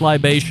 Refresh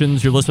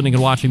Libations. You're listening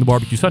and watching the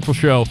Barbecue Central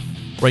show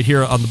right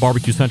here on the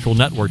Barbecue Central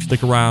Network.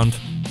 Stick around.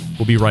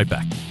 We'll be right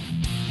back.